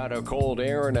system, a shot of cold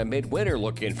air, and a midwinter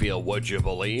look and feel, would you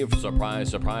believe? Surprise,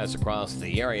 surprise across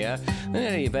the area. In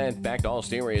any event, back to all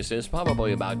seriousness,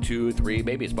 probably about 2, 3,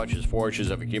 maybe as much as 4 inches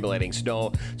of accumulating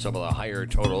snow. Some of the higher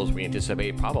totals we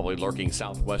anticipate probably lurking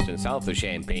southwest and south of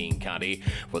Champaign County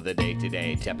for the day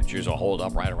today. Temperatures will hold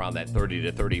up right around that 30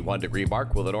 to 31 degree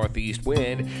mark with a northeast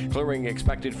wind. Clearing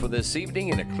expected for this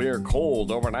evening and a clear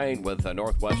cold overnight with a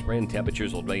northwest wind.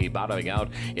 Temperatures will be bottoming out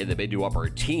in the mid to upper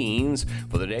teens.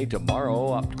 For the day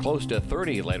tomorrow, up close to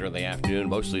 30 later in the afternoon.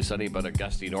 Mostly sunny, but a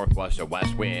gusty northwest to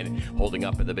west wind holding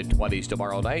up in the mid-20s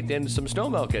tomorrow night. And some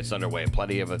snowmelt gets underway.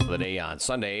 Plenty of it for the day on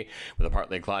Sunday with a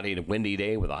partly cloudy and windy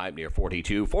day with a high near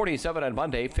 42. 47 on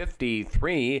Monday,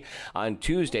 53 on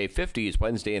Tuesday, 50s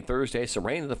Wednesday and Thursday. Some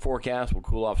rain in the forecast. Will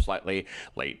cool off slightly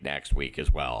late next week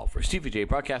as well. For Stevie Jay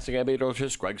Broadcasting, I'm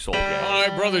meteorologist Greg Solgate. My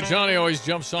brother Johnny always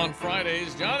jumps on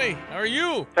Fridays. Johnny, how are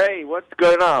you? Hey, what's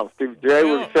going on, Stevie Jay?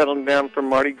 We're settling down for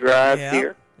Mardi Gras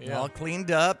here. Yeah. All cleaned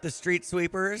up. The street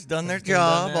sweepers done their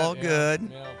job. All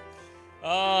good.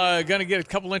 Gonna get a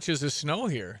couple inches of snow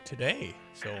here today.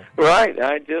 So Right,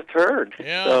 I just heard.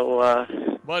 Yeah. So,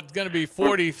 but it's gonna be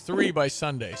 43 by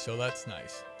Sunday, so that's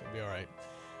nice. It'll be all right.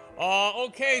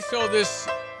 Okay, so this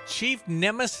chief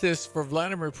nemesis for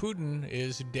Vladimir Putin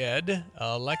is dead.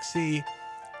 Alexei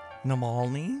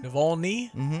Navalny.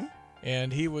 Mm-hmm.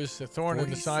 And he was a thorn in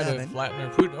the side of Vladimir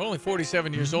Putin. Only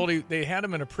 47 years old. They had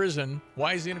him in a prison.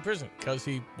 Why is he in a prison? Because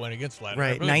he went against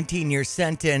Vladimir Putin. 19-year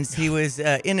sentence. He was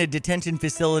in a detention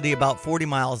facility about 40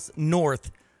 miles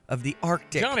north of the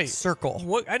Arctic Circle.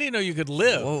 What? I didn't know you could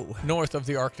live north of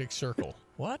the Arctic Circle.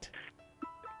 What?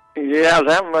 yeah,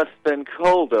 that must have been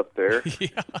cold up there.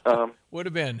 Would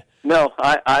have been. No,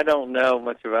 I don't know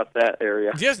much about that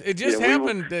area. It just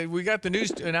happened. We got the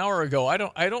news an hour ago. I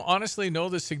don't honestly know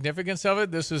the significance of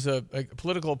it. This is a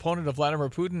political opponent of Vladimir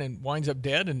Putin and winds up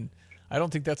dead, and I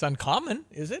don't think that's uncommon,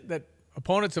 is it? That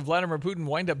opponents of Vladimir Putin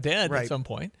wind up dead at some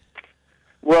point.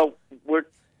 Well, we're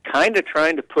kind of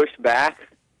trying to push back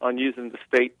on using the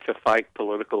state to fight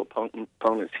political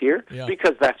opponents here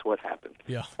because that's what happens.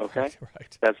 Yeah. Okay?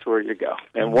 Right. That's where you go.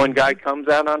 And one guy comes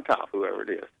out on top, whoever it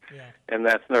is. Yeah. And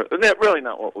that's really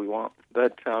not what we want.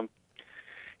 But,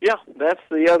 that's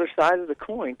the other side of the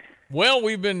coin. Well,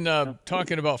 we've been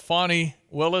talking about Fani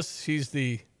Willis. She's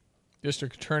the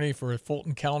district attorney for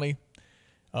Fulton County,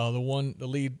 the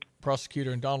lead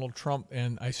prosecutor in Donald Trump,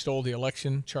 and I stole the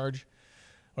election charge.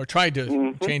 Or tried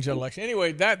to change the election.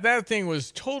 Anyway, that thing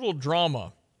was total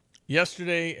drama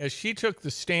yesterday as she took the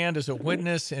stand as a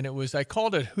witness, and it was, I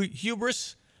called it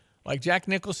hubris, like Jack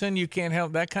Nicholson. You can't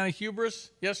have that kind of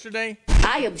hubris yesterday.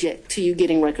 I object to you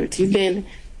getting records. You've been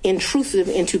intrusive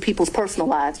into people's personal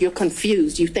lives. You're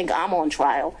confused. You think I'm on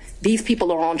trial. These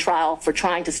people are on trial for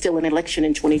trying to steal an election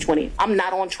in 2020. I'm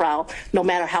not on trial, no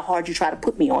matter how hard you try to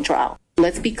put me on trial.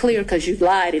 Let's be clear, because you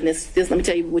lied in this. Let me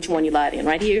tell you which one you lied in.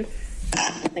 Right here.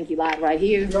 I think you lied right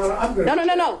here.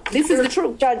 No. This is the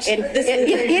truth, Judge. And it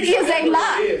is a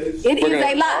lie. It is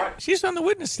a lie. She's on the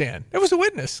witness stand. There was a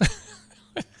witness.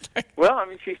 Well, I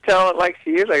mean, she's telling it like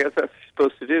she is. I guess that's what she's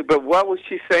supposed to do. But what was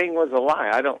she saying was a lie?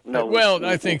 I don't know. Well,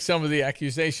 I think some of the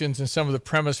accusations and some of the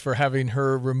premise for having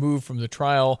her removed from the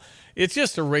trial, it's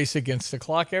just a race against the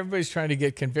clock. Everybody's trying to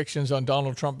get convictions on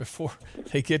Donald Trump before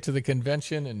they get to the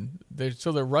convention, and they're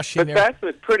rushing. But that's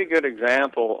a pretty good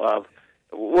example of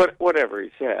whatever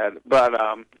he said. But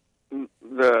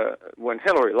when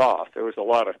Hillary lost, there was a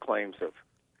lot of claims of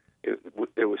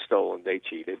it was stolen, they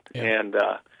cheated, and.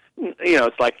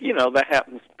 It's like, that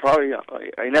happens probably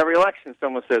in every election.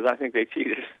 Someone says, I think they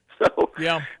cheated. So,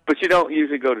 yeah. But you don't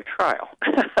usually go to trial.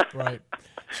 Right.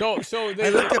 So I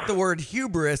looked up the word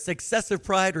hubris, excessive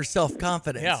pride, or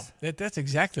self-confidence. Yeah, that's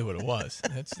exactly what it was.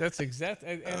 That's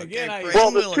exactly. And again,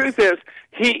 the truth is,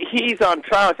 he's on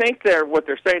trial. I think what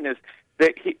they're saying is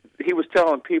that he was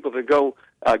telling people to go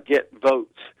get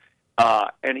votes,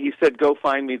 and he said, "Go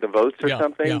find me the votes" or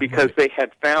something, because they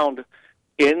had found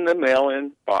in the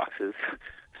mail-in boxes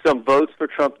some votes for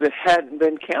Trump that hadn't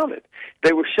been counted.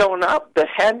 They were showing up that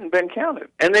hadn't been counted,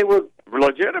 and they were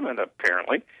legitimate,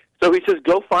 apparently. So he says,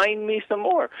 go find me some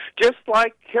more. Just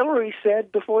like Hillary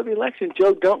said before the election,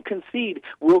 Joe, don't concede.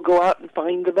 We'll go out and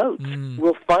find the votes.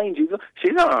 We'll find you.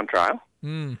 She's not on trial.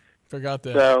 Forgot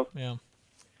that. So, yeah.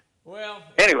 Well,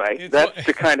 anyway, that's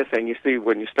the kind of thing you see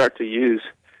when you start to use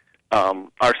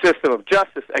our system of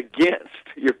justice against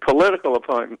your political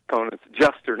opponents,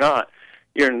 just or not.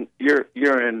 You're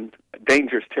in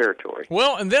dangerous territory.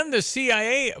 Well, and then the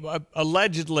CIA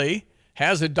allegedly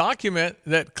has a document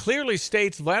that clearly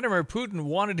states Vladimir Putin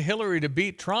wanted Hillary to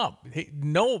beat Trump. He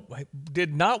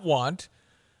did not want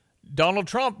Donald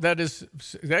Trump.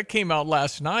 That came out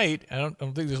last night. I don't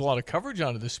think there's a lot of coverage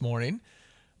on it this morning,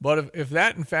 but if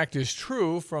that in fact is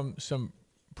true from some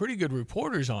pretty good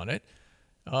reporters on it.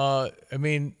 I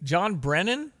mean, John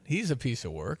Brennan, he's a piece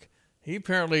of work. He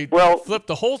apparently flipped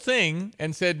the whole thing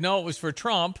and said, no, it was for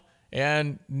Trump.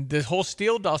 And this whole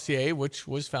Steele dossier, which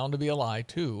was found to be a lie,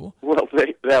 too. Well,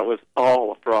 that was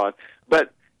all a fraud.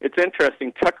 But it's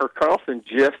interesting. Tucker Carlson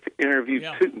just interviewed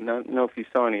Putin. I don't know if you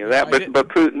saw any of that. But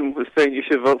Putin was saying you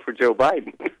should vote for Joe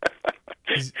Biden.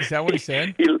 Is that what he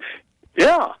said?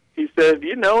 He said,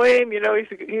 you know him,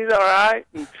 he's all right.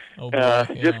 And,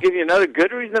 just give you another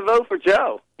good reason to vote for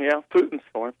Joe. Yeah, Putin's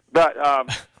for him. But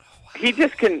he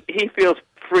feels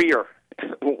freer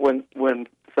when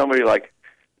somebody like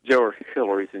Joe or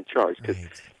Hillary's in charge, because,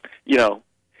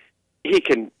 he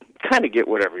can kind of get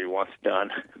whatever he wants done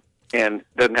and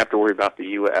doesn't have to worry about the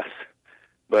U.S.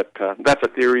 But that's a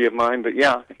theory of mine. But,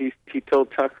 he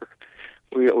told Tucker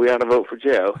we ought to vote for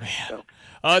Joe. So.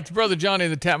 It's Brother Jonny,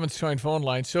 the Tapman's Joint phone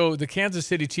line. So the Kansas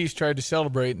City Chiefs tried to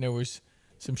celebrate, and there was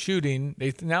some shooting.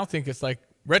 They now think it's like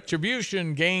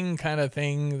retribution, gang kind of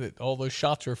thing, that all those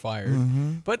shots were fired.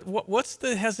 Mm-hmm. But what's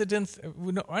the hesitance?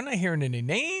 I'm not hearing any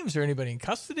names or anybody in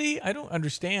custody. I don't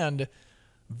understand.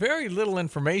 Very little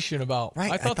information about.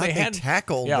 Right, I thought they had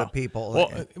tackled the people.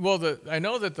 I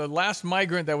know that the last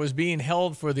migrant that was being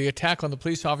held for the attack on the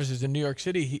police officers in New York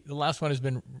City, the last one has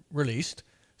been released.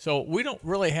 So we don't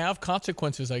really have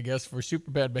consequences, I guess, for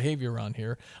super bad behavior around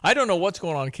here. I don't know what's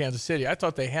going on in Kansas City. I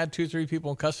thought they had 2-3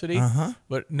 people in custody,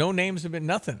 but no names have been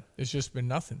nothing. It's just been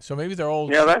nothing. So maybe they're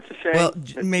all... Yeah, that's a shame. Well,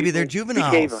 maybe they're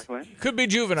juveniles. Could be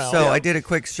juveniles. So I did a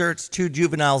quick search. 2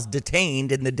 juveniles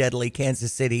detained in the deadly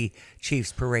Kansas City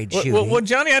Chiefs parade shooting. Well,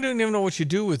 Johnny, I don't even know what you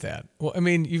do with that. Well, I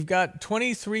mean, you've got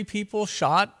 23 people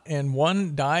shot, and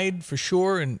 1 died for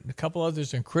sure, and a couple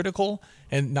others are critical,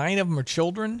 and 9 of them are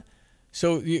children.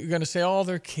 So you're going to say, oh,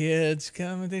 they're kids.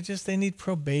 They need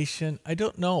probation. I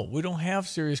don't know. We don't have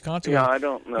serious consequences. Yeah, I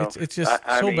don't know. It's just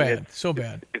so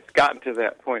bad. It's gotten to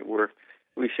that point where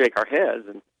we shake our heads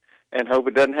and hope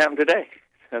it doesn't happen today.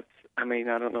 I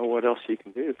don't know what else you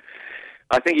can do.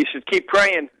 I think you should keep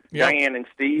praying, Diane and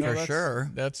Steve. For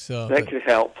sure. That could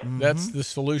help. That's the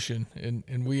solution.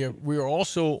 And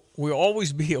we'll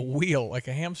always be a wheel, like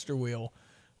a hamster wheel.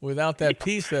 Without that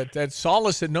piece, that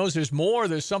solace that knows there's more,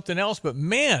 there's something else. But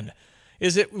man,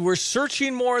 we're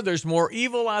searching more? There's more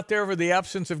evil out there for the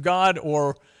absence of God,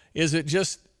 or is it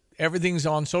just everything's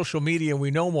on social media and we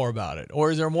know more about it,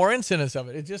 or is there more incidents of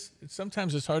it?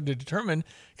 Sometimes it's hard to determine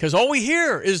because all we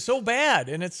hear is so bad,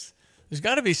 and there's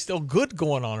got to be still good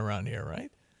going on around here,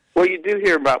 right? Well, you do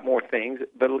hear about more things,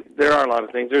 but there are a lot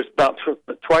of things. There's about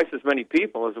twice as many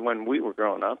people as when we were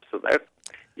growing up, so that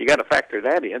you got to factor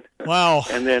that in. Wow.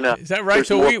 And then is that right?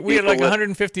 So we had like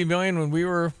 150 million when we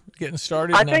were getting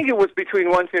started. I think it was between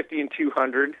 150 and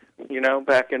 200.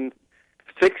 Back in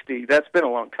 '60. That's been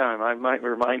a long time. I might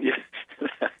remind you.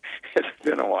 It's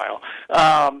been a while.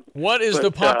 What is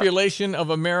the population of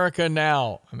America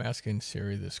now? I'm asking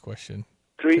Siri this question.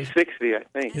 360, I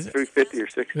think. 350 or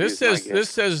 60. This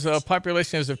says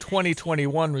population as of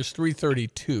 2021 was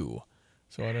 332.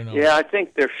 So I don't know. Yeah, I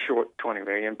think they're short 20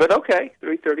 million, but okay,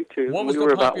 332. What was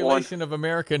the population of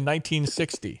America in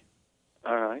 1960?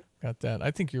 All right. Got that. I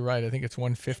think you're right. I think it's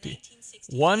 150.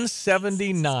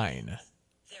 179.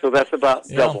 So that's about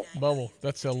double. Double.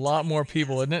 That's a lot more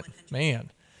people, isn't it?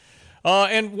 Man.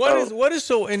 And what is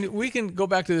so? And we can go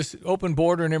back to this open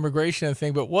border and immigration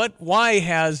thing. But why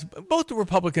has both the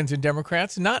Republicans and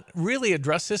Democrats not really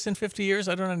addressed this in 50 years?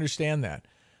 I don't understand that.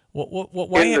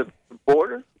 Why in the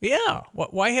border? Yeah.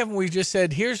 Why haven't we just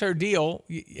said, here's our deal,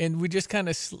 and we just kind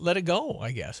of let it go?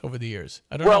 I guess over the years.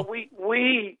 I don't know. Well,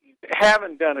 we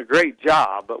haven't done a great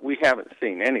job, but we haven't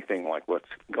seen anything like what's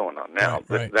going on now.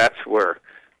 Right. That's where.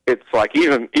 It's like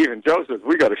even Joe says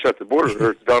we got to shut the border,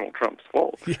 or it's Donald Trump's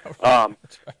fault. Yeah, right.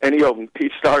 And he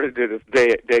started it as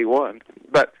day one.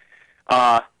 But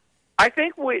I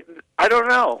think I don't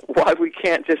know why we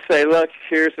can't just say, look,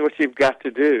 here's what you've got to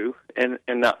do, and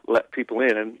not let people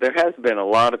in. And there has been a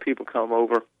lot of people come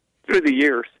over through the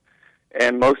years,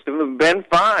 and most of them have been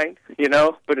fine,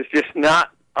 but it's just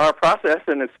not our process,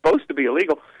 and it's supposed to be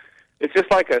illegal. It's just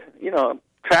like a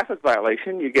traffic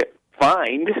violation. You get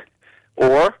fined.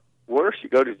 Or, worse, you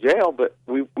go to jail, but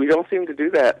we don't seem to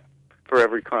do that for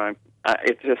every crime.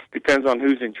 It just depends on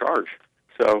who's in charge.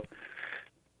 So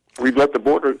we let the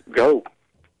border go.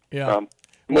 Yeah.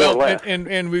 More or less.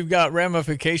 And we've got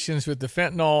ramifications with the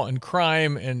fentanyl and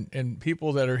crime and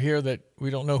people that are here that we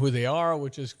don't know who they are,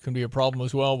 which can be a problem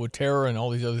as well with terror and all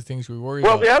these other things we worry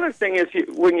about. Well, the other thing is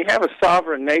when you have a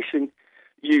sovereign nation,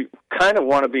 you kind of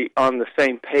want to be on the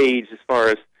same page as far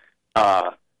as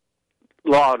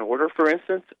law and order, for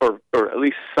instance, or at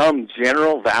least some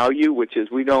general value, which is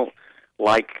we don't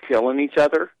like killing each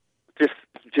other.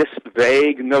 Just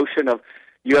vague notion of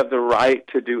you have the right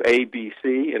to do A, B,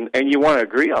 C, and you want to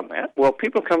agree on that. Well,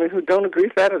 people come in who don't agree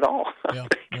with that at all. Yeah,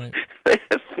 right.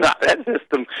 It's not, that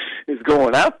system is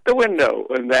going out the window,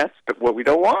 and that's what we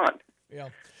don't want. Yeah.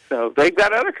 So they've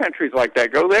got other countries like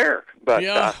that. Go there. But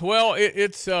yeah, well,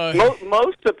 it's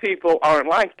most of the people aren't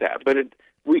like that, but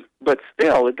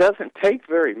still, it doesn't take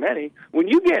very many. When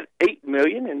you get 8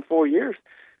 million in 4 years,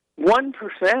 1%,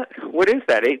 what is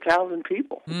that? 8,000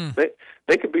 people.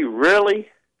 They could be really.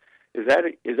 Is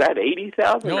that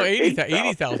 80,000? No,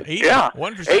 80,000. 80, yeah,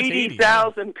 1%.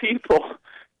 80,000 people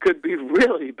could be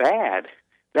really bad.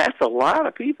 That's a lot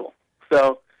of people.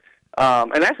 So,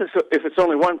 and that's if it's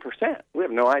only 1%. We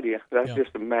have no idea. That's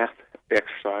just a math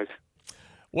exercise.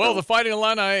 Well, the Fighting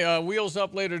Illini wheels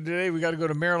up later today. We got to go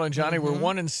to Maryland, Johnny. We're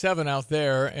 1-7 out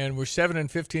there, and we're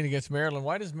 7-15 against Maryland.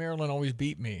 Why does Maryland always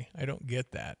beat me? I don't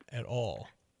get that at all.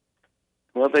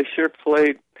 Well, they sure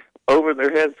played over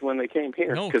their heads when they came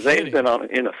here because they've been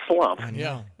in a slump.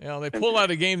 Yeah, they pulled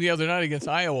out a game the other night against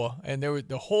Iowa, and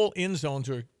the whole end zones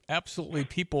were absolutely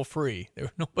people free. There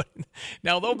was nobody.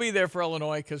 Now they'll be there for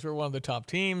Illinois because we're one of the top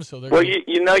teams. So they're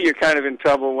you're kind of in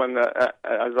trouble when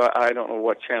I don't know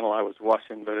what channel I was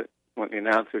watching, but when the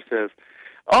announcer says,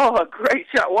 "Oh, a great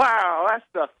shot! Wow, that's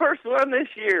the first one this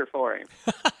year for him."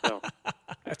 So,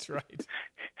 that's right.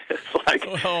 It's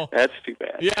like that's too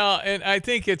bad. Yeah, and I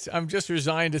think I'm just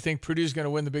resigned to think Purdue's going to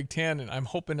win the Big Ten, and I'm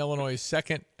hoping Illinois is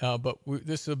second. But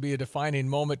this will be a defining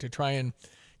moment to try and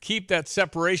keep that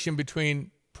separation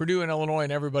between Purdue and Illinois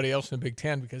and everybody else in the Big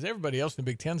Ten, because everybody else in the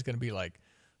Big Ten is going to be like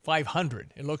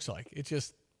 500. It looks like it's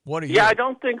just what are you? Yeah, I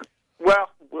don't think. Well,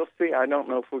 we'll see. I don't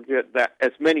know if we'll get that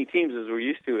as many teams as we're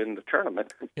used to in the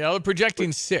tournament. Yeah, they're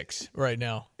projecting 6 right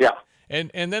now. Yeah.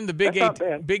 And then the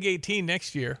Big 18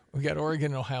 next year, we got Oregon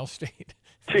and Ohio State.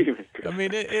 I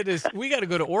mean, it is. We got to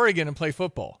go to Oregon and play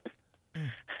football.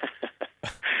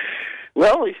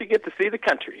 Well, at least you get to see the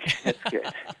country. That's good.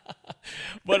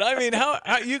 But I mean, how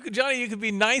you could, Johnny? You could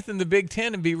be 9th in the Big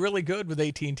Ten and be really good with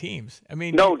 18 teams. I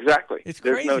mean, no, exactly. It's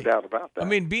crazy. There's no doubt about that. I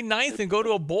mean, be 9th and go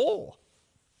to a bowl.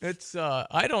 It's.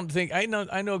 I don't think I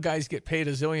know guys get paid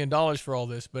 $1 zillion for all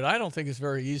this, but I don't think it's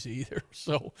very easy either.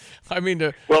 So, I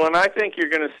mean, well, and I think you're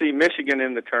going to see Michigan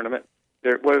in the tournament.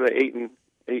 What are they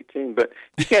 8-18? But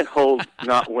you can't hold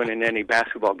not winning any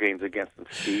basketball games against them,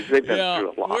 Steve. They've been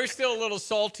through a lot. We're still a little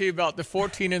salty about the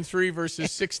 14-3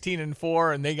 versus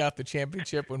 16-4, and they got the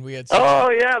championship when we had. 16. Oh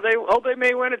yeah, they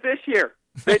may win it this year.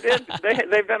 They did.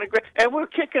 They've done a great, and we're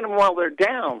kicking them while they're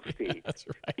down, Steve. Yeah, that's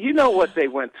right. You know what they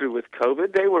went through with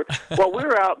COVID. They were while we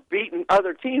were out beating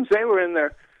other teams. They were in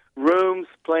their rooms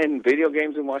playing video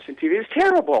games and watching TV. It was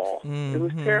terrible. Mm-hmm. It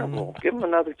was terrible. Give them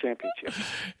another championship.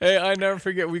 Hey, I never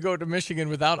forget. We go to Michigan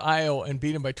without Io and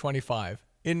beat them by 25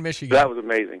 in Michigan. That was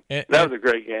amazing. That was a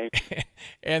great game.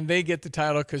 And they get the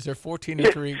title because they're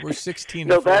 14-3. We're 16-4.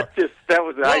 No, that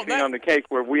was the icing on the cake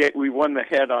where we won the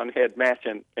head-on-head match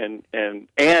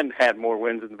and had more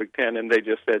wins in the Big Ten, and they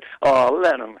just said, "Oh,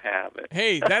 let them have it."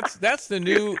 Hey, that's the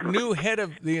new head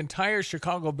of the entire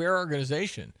Chicago Bear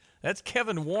organization. That's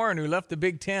Kevin Warren, who left the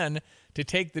Big Ten to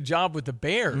take the job with the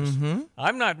Bears. Mm-hmm.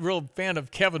 I'm not a real fan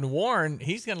of Kevin Warren.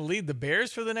 He's going to lead the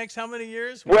Bears for the next how many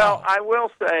years? Wow. Well, I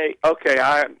will say, okay,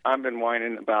 I've been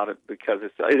whining about it because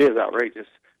it is outrageous.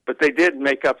 But they did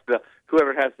make up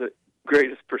whoever has the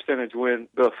greatest percentage win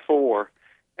before,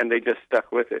 and they just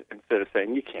stuck with it instead of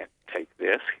saying, you can't take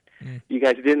this. You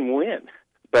guys didn't win.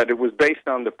 But it was based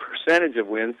on the percentage of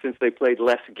wins since they played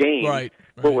less games. Right.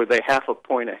 What were they, half a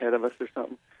point ahead of us or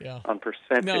something? Yeah. On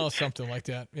percentage. No, something like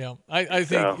that. Yeah. I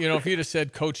think, if you'd have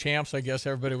said co-champs, I guess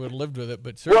everybody would have lived with it.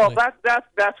 But certainly. Well,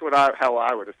 that's how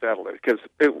I would have settled it, because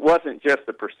it wasn't just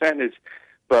the percentage,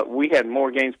 but we had more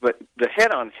games. But the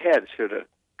head-on-head should have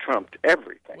trumped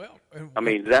everything. Well, I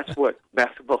mean, that's what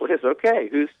basketball is. Okay,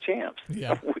 who's champs?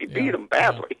 Yeah, we beat them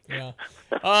badly. Yeah.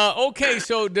 Okay,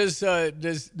 so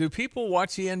do people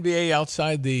watch the NBA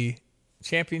outside the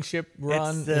championship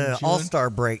run? It's the All-Star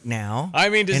break now. I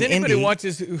mean, does in anybody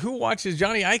Indy. who watches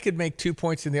Johnny? I could make 2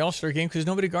 points in the All-Star game because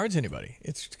nobody guards anybody.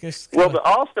 It's just Well, the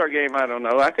All-Star game, I don't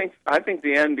know. I think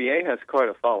the NBA has quite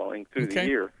a following through the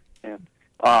year. And,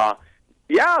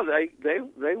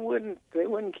 they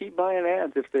wouldn't keep buying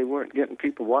ads if they weren't getting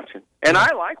people watching. And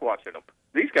I like watching them.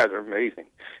 These guys are amazing.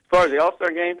 As far as the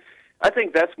All-Star game, I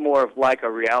think that's more of like a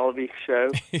reality show.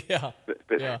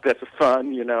 That's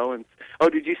fun, And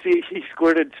did you see he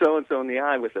squirted so and so in the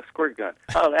eye with a squirt gun?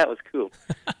 Oh, that was cool.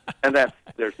 And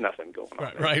there's nothing going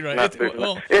on. Right.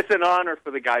 It's an honor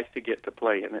for the guys to get to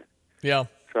play in it. Yeah.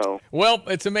 So well,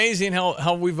 it's amazing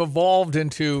how we've evolved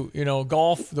into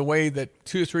golf, the way that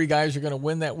 2 or 3 guys are going to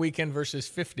win that weekend versus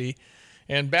 50.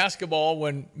 And basketball,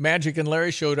 when Magic and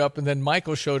Larry showed up and then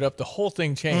Michael showed up, the whole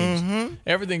thing changed. Mm-hmm.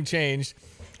 Everything changed.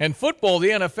 And football, the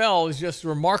NFL, is just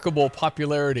remarkable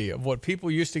popularity of what people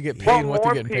used to get paid and what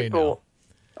they're getting paid now. More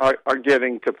people are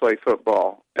getting to play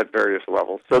football at various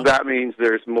levels. So that means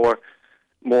there's more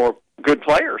good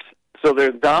players. So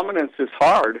their dominance is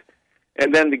hard.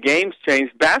 And then the games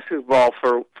change. Basketball,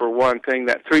 for one thing,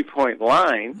 that three-point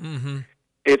line, Mm-hmm.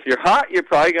 if you're hot, you're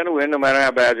probably going to win no matter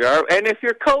how bad you are. And if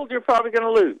you're cold, you're probably going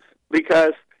to lose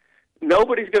because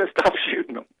nobody's going to stop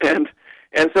shooting them.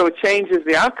 And so it changes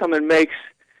the outcome and makes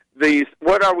these,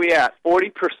 what are we at?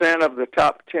 40% of the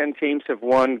top 10 teams have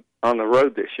won on the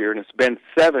road this year, and it's been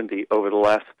 70 over the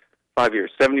last 5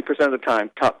 years. 70% of the time,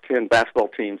 top 10 basketball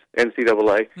teams,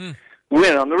 NCAA,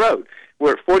 win on the road.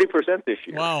 We're at 40% this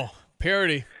year. Wow.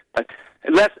 Parity.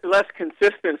 Less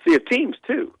consistency of teams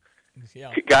too.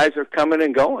 Yeah. Guys are coming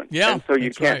and going. Yeah, and so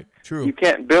you can't right. True. You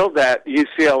can't build that.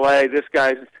 UCLA, this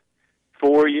guy's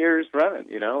 4 years running,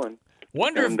 and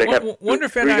wonder and they have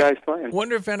three guys playing.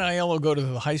 Wonder if NIL will go to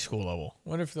the high school level.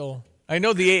 Wonder if they'll. I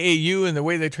know the AAU and the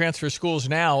way they transfer schools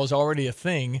now is already a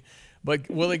thing. But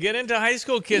will they get into high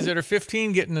school kids that are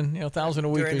 15 getting $1,000 a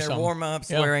week during or their something? warm-ups,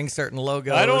 wearing certain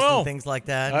logos I don't know. and things like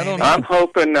that? I don't know. I'm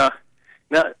hoping.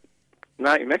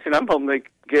 Now you mentioned, I'm hoping they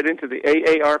get into the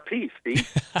AARP, Steve.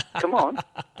 Come on.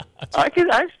 I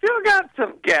still got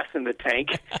some gas in the tank.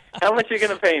 How much are you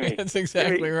going to pay me? That's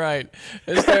exactly right.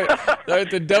 They're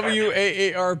at the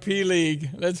WAARP League.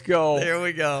 Let's go. There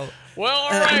we go. Well, all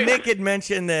right. Nick had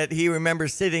mentioned that he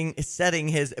remembers setting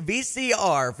his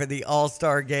VCR for the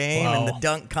All-Star game and the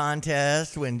dunk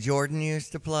contest when Jordan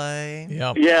used to play.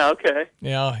 Yep. Yeah, okay.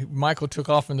 Yeah, Michael took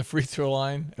off from the free throw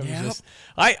line. It was just,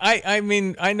 I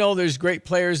mean, I know there's great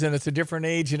players and it's a different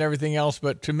age and everything else,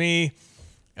 but to me,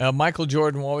 Michael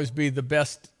Jordan will always be the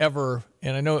best ever.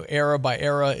 And I know era by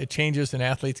era it changes and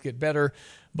athletes get better.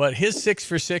 But his 6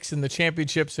 for 6 in the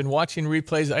championships and watching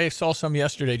replays, I saw some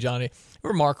yesterday, Johnny.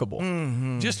 Remarkable.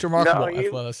 Mm-hmm. Just remarkable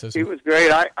athleticism. He was great.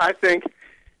 I think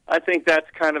that's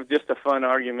kind of just a fun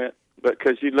argument, but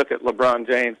because you look at LeBron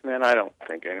James, man, I don't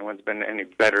think anyone's been any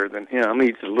better than him.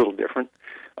 He's a little different.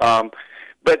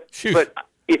 But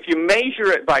if you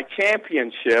measure it by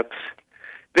championships,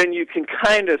 then you can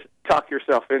kind of talk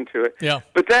yourself into it. Yeah.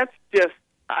 But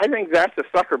I think that's a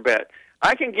sucker bet.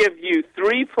 I can give you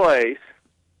 3 plays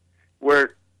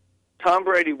where Tom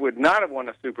Brady would not have won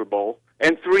a Super Bowl,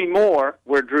 and 3 more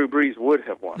where Drew Brees would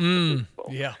have won the Super Bowl.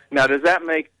 Yeah. Now, does that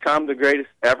make Tom the greatest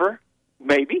ever?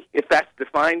 Maybe, if that's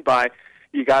defined by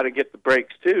you got to get the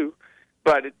breaks too,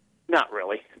 but not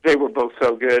really. They were both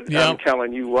so good. Yeah. I'm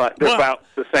telling you what, they're about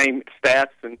the same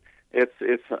stats, and it's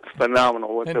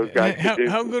phenomenal what those guys can do.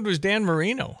 How good was Dan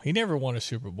Marino? He never won a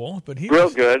Super Bowl, but he Real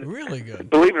was good. really good.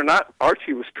 Believe it or not,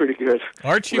 Archie was pretty good.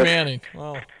 Archie Manning.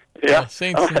 Wow. Yeah.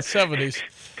 Saints in the 70s.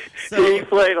 He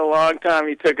played a long time.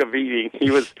 He took a beating. He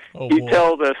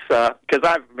told us, because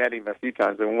I've met him a few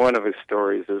times, and one of his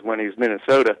stories is when he was in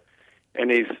Minnesota, and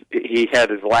he had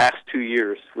his last 2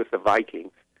 years with the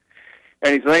Vikings.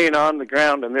 And he's laying on the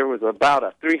ground, and there was about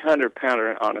a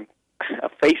 300-pounder on him, a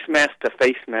face mask to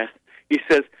face mask. He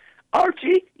says,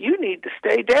 Archie, you need to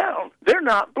stay down. They're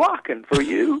not blocking for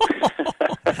you. He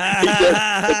says,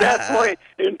 at that point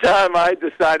in time, I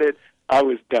decided I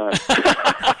was done.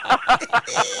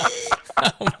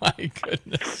 Oh, my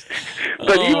goodness.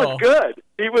 But he was good.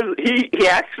 He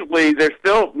actually, they're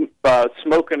still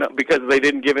smoking up because they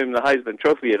didn't give him the Heisman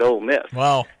Trophy at Ole Miss.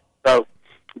 Wow. So,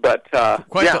 but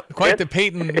quite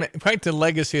the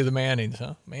legacy of the Mannings,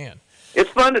 huh? Man. It's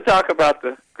fun to talk about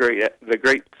the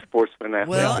great sportsman.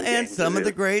 Well, and some of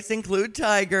the greats include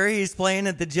Tiger. He's playing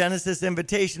at the Genesis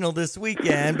Invitational this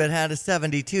weekend, but had a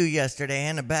 72 yesterday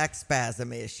and a back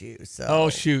spasm issue. So. Oh,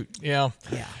 shoot. Yeah.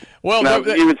 Yeah. Well, now,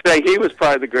 you would say he was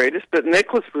probably the greatest, but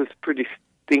Nicklaus was pretty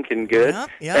stinking good,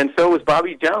 and so was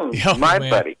Bobby Jones, my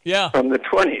buddy, from the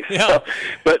 20s. Yeah. So,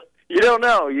 but you don't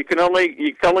know. You can only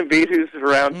beat who's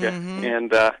around you.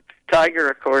 And Tiger,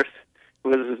 of course,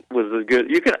 was as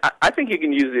good. I think you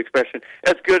can use the expression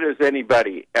as good as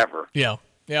anybody ever. Yeah.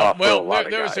 Yeah. Well,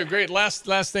 there was a great last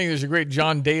thing. There's a great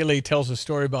John Daly tells a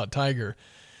story about Tiger.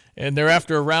 And they're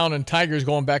after a round, and Tiger's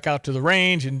going back out to the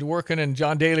range and working, and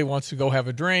John Daly wants to go have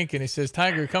a drink. And he says,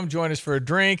 Tiger, come join us for a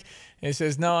drink. And he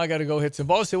says, no, I got to go hit some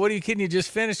balls. I said, what are you kidding? You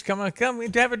just finished. Come on, come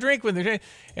have a drink with me.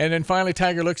 And then finally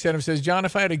Tiger looks at him and says, John,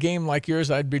 if I had a game like yours,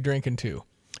 I'd be drinking too.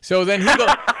 So then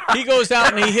he goes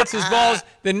out and he hits his balls.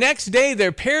 The next day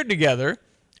they're paired together,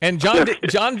 and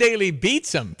John Daly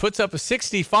beats him, puts up a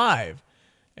 65.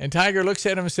 And Tiger looks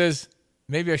at him and says,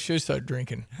 maybe I should start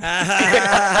drinking.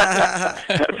 That's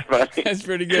funny. That's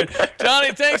pretty good.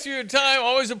 Johnny, thanks for your time.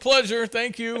 Always a pleasure.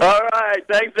 Thank you. All right.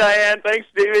 Thanks, Diane. Thanks,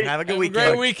 Stevie. Have a good weekend.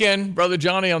 Great weekend. Brother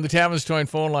Johnny on the Tavin's Toy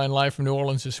phone line live from New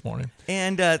Orleans this morning.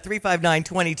 And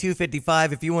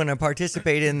 359-2255 if you want to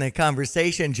participate in the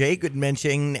conversation. Jake would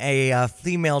mention a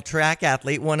female track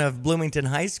athlete, one of Bloomington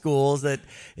High Schools, that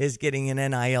is getting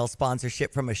an NIL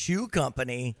sponsorship from a shoe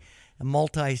company, a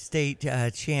multi-state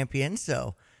champion.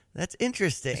 So that's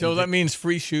interesting. So that means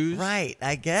free shoes? Right,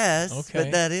 I guess. Okay.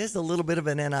 But that is a little bit of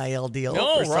an NIL deal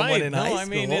for someone in high school. I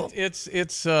mean,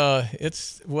 it's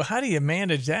well, how do you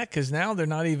manage that? Because now they're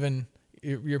not even,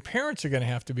 your parents are going to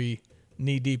have to be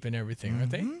knee-deep in everything,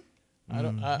 aren't they? I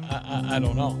don't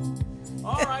know.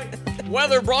 All right.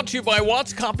 Weather brought to you by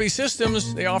Watts Copy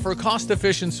Systems. They offer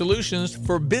cost-efficient solutions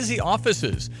for busy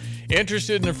offices.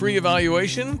 Interested in a free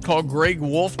evaluation? Call Greg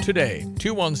Wolf today.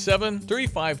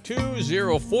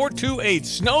 217-352-0428.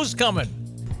 Snow's coming.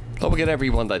 Hello again,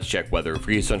 everyone. Let's check weather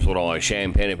for you. Central Illinois,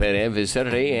 Champaign and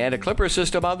vicinity, and a clipper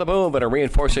system on the move, but a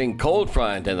reinforcing cold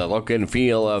front and the look and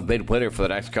feel of midwinter for the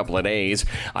next couple of days.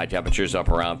 High temperatures up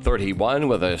around 31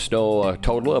 with a snow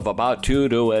total of about 2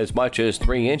 to as much as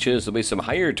 3 inches. There'll be some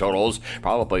higher totals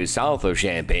probably south of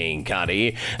Champaign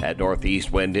County. That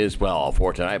northeast wind as well.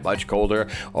 For tonight, much colder.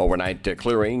 Overnight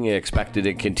clearing expected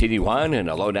to continue on, and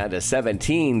a low down to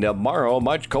 17 tomorrow.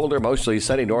 Much colder, mostly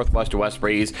sunny northwest to west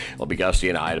breeze. It'll be gusty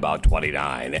and high at about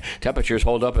 29. Temperatures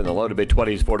hold up in the low to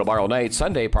mid-20s for tomorrow night.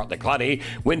 Sunday, partly cloudy,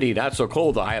 windy, not so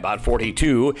cold. The high about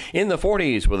 42. In the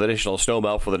 40s with additional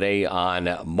snowmelt for the day on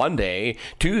Monday.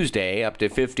 Tuesday, up to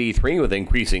 53 with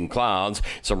increasing clouds.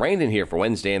 Some rain in here for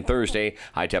Wednesday and Thursday.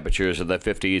 High temperatures in the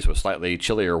 50s with slightly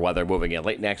chillier weather moving in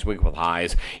late next week with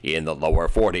highs in the lower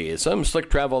 40s. Some slick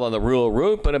travel on the rural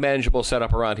route, but a manageable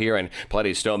setup around here, and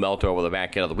plenty of snowmelt over the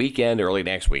back end of the weekend, early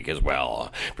next week as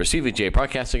well. For Stevie Jay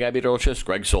Broadcasting, I'm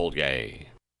Greg Solgay.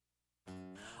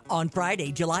 On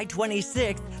Friday, July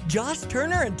 26th, Josh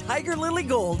Turner and Tiger Lily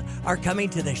Gold are coming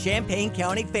to the Champaign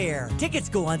County Fair. Tickets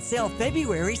go on sale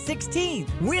February 16th.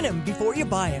 Win them before you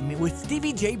buy them with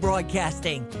Stevie Jay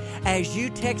Broadcasting. As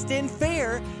you text in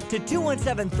FAIR to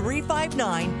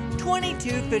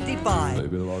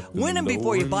 217-359-2255. Win them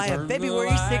before you buy them February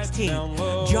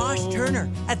 16th. Josh Turner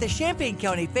at the Champaign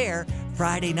County Fair,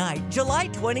 Friday night, July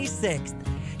 26th.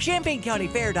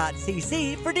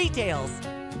 ChampaignCountyFair.cc for details.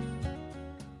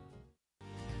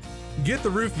 Get the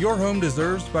roof your home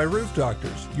deserves by Roof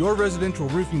Doctors, your residential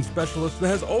roofing specialist that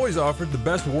has always offered the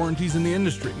best warranties in the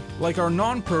industry, like our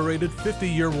non-prorated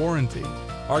 50-year warranty.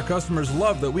 Our customers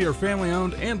love that we are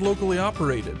family-owned and locally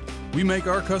operated. We make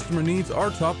our customer needs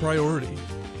our top priority.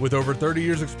 With over 30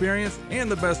 years experience and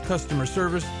the best customer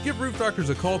service, give Roof Doctors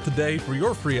a call today for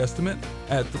your free estimate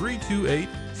at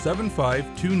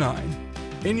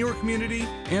 328-7529. In your community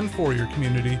and for your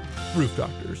community, Roof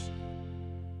Doctors.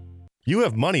 You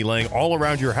have money laying all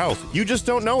around your house. You just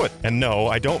don't know it. And no,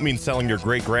 I don't mean selling your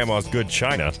great-grandma's good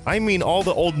china. I mean all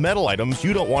the old metal items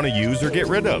you don't want to use or get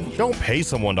rid of. Don't pay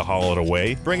someone to haul it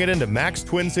away. Bring it into Max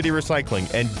Twin City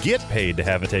Recycling and get paid to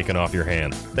have it taken off your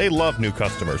hands. They love new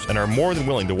customers and are more than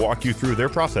willing to walk you through their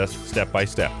process step by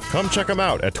step. Come check them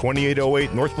out at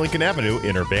 2808 North Lincoln Avenue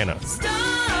in Urbana.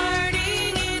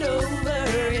 Starting it over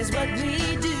is what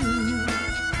we do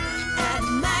at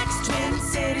Max Twin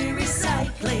City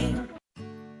Recycling.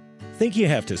 Think you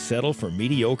have to settle for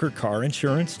mediocre car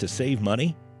insurance to save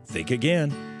money? Think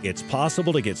again. It's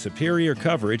possible to get superior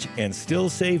coverage and still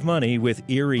save money with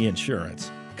Erie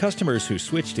Insurance. Customers who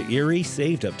switched to Erie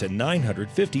saved up to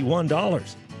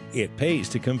 $951. It pays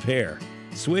to compare.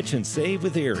 Switch and save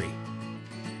with Erie.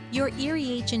 Your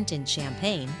Erie agent in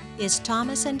Champaign is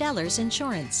Thomas & Ellers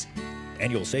Insurance.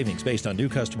 Annual savings based on new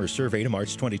customers surveyed in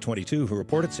March 2022 who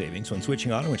reported savings when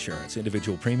switching auto insurance.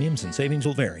 Individual premiums and savings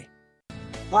will vary.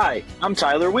 Hi, I'm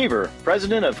Tyler Weaver,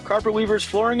 president of Carpet Weavers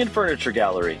Flooring and Furniture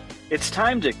Gallery. It's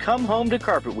time to come home to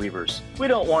Carpet Weavers. We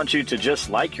don't want you to just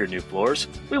like your new floors.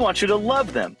 We want you to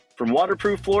love them. From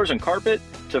waterproof floors and carpet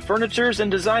to furnitures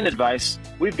and design advice,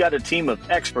 we've got a team of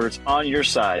experts on your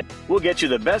side. We'll get you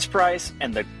the best price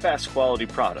and the best quality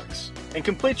products. And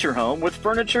complete your home with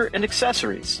furniture and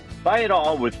accessories. Buy it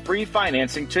all with free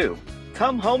financing too.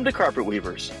 Come home to Carpet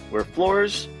Weavers, where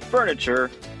floors, furniture,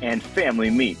 and family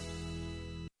meet.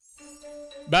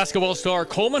 Basketball star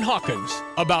Coleman Hawkins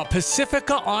about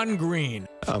Pacifica on Green.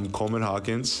 I'm Coleman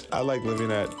Hawkins. I like living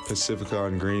at Pacifica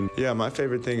on Green. Yeah, my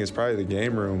favorite thing is probably the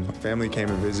game room. My family came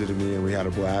and visited me and we had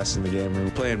a blast in the game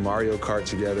room. Playing Mario Kart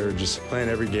together, just playing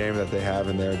every game that they have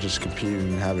in there, just competing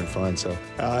and having fun. So,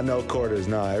 no quarters,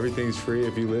 no. Everything's free.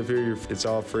 If you live here, it's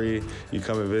all free. You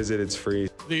come and visit, it's free.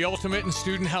 The ultimate in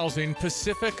student housing,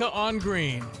 Pacifica on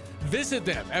Green. Visit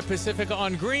them at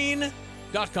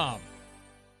pacificaongreen.com.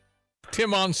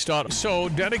 Tim Onstad. So,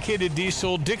 dedicated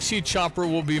diesel, Dixie chopper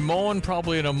will be mowing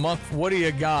probably in a month. What do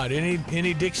you got?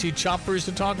 Any Dixie choppers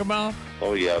to talk about?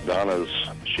 Oh, yeah.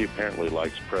 She apparently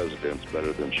likes presidents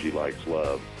better than she likes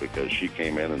love because she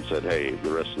came in and said, hey,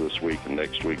 the rest of this week and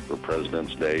next week for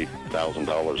President's Day,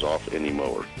 $1,000 off any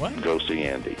mower. What? Go see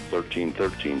Andy.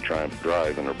 1313 Triumph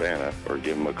Drive in Urbana, or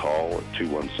give him a call at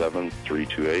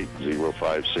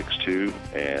 217-328-0562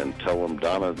 and tell him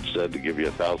Donna said to give you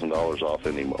 $1,000 off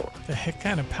any mower. The heck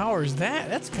kind of power is that?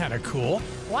 That's kind of cool.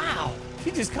 Wow. He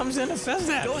just comes in and says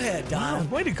that. Go ahead, Donna. Wow,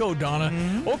 way to go, Donna.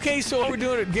 Mm-hmm. Okay, so we're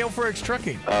doing at Gale Forex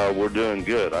Trucking. We're doing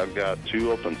good. I've got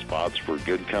 2 open spots for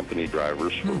good company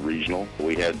drivers for regional.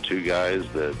 We had 2 guys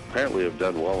that apparently have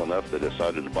done well enough that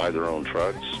decided to buy their own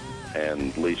trucks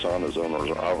and lease on as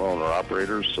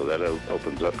owner-operators, so that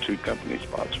opens up 2 company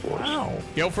spots for us. Wow.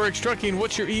 Gale Forex Trucking,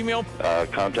 what's your email?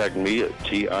 Contact me at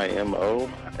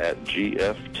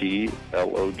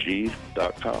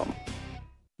timo@gftlog.com.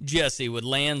 Jesse with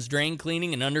Land's Drain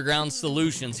Cleaning and Underground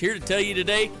Solutions here to tell you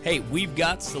today, hey, we've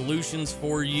got solutions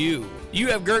for you. You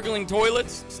have gurgling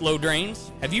toilets, slow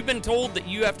drains? Have you been told that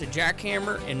you have to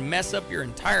jackhammer and mess up your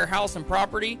entire house and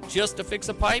property just to fix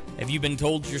a pipe? Have you been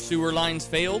told your sewer lines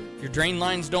failed? Your drain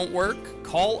lines don't work?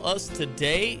 Call us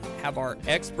today, have our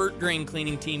expert drain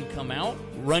cleaning team come out,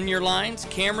 run your lines,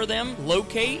 camera them,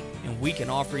 locate, and we can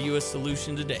offer you a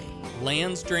solution today.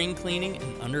 Land's Drain Cleaning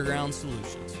and Underground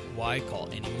Solutions. Why call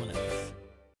anyone else?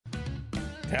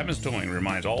 Tapman's Towing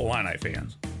reminds all Illini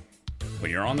fans,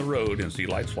 when you're on the road and see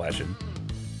lights flashing,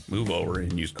 move over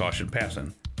and use caution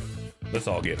passing. Let's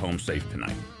all get home safe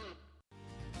tonight.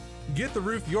 Get the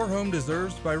roof your home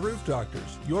deserves by Roof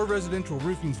Doctors, your residential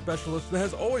roofing specialist that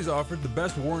has always offered the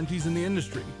best warranties in the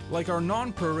industry, like our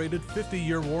non-prorated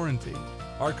 50-year warranty.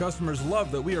 Our customers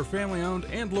love that we are family-owned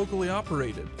and locally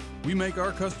operated. We make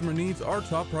our customer needs our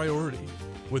top priority.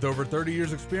 With over 30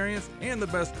 years experience and the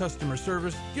best customer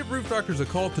service, give Roof Doctors a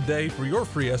call today for your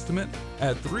free estimate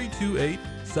at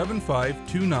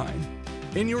 328-7529.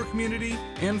 In your community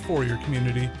and for your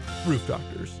community, Roof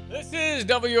Doctors. This is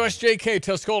WSJK,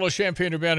 Tuscola, Champaign, Urbana.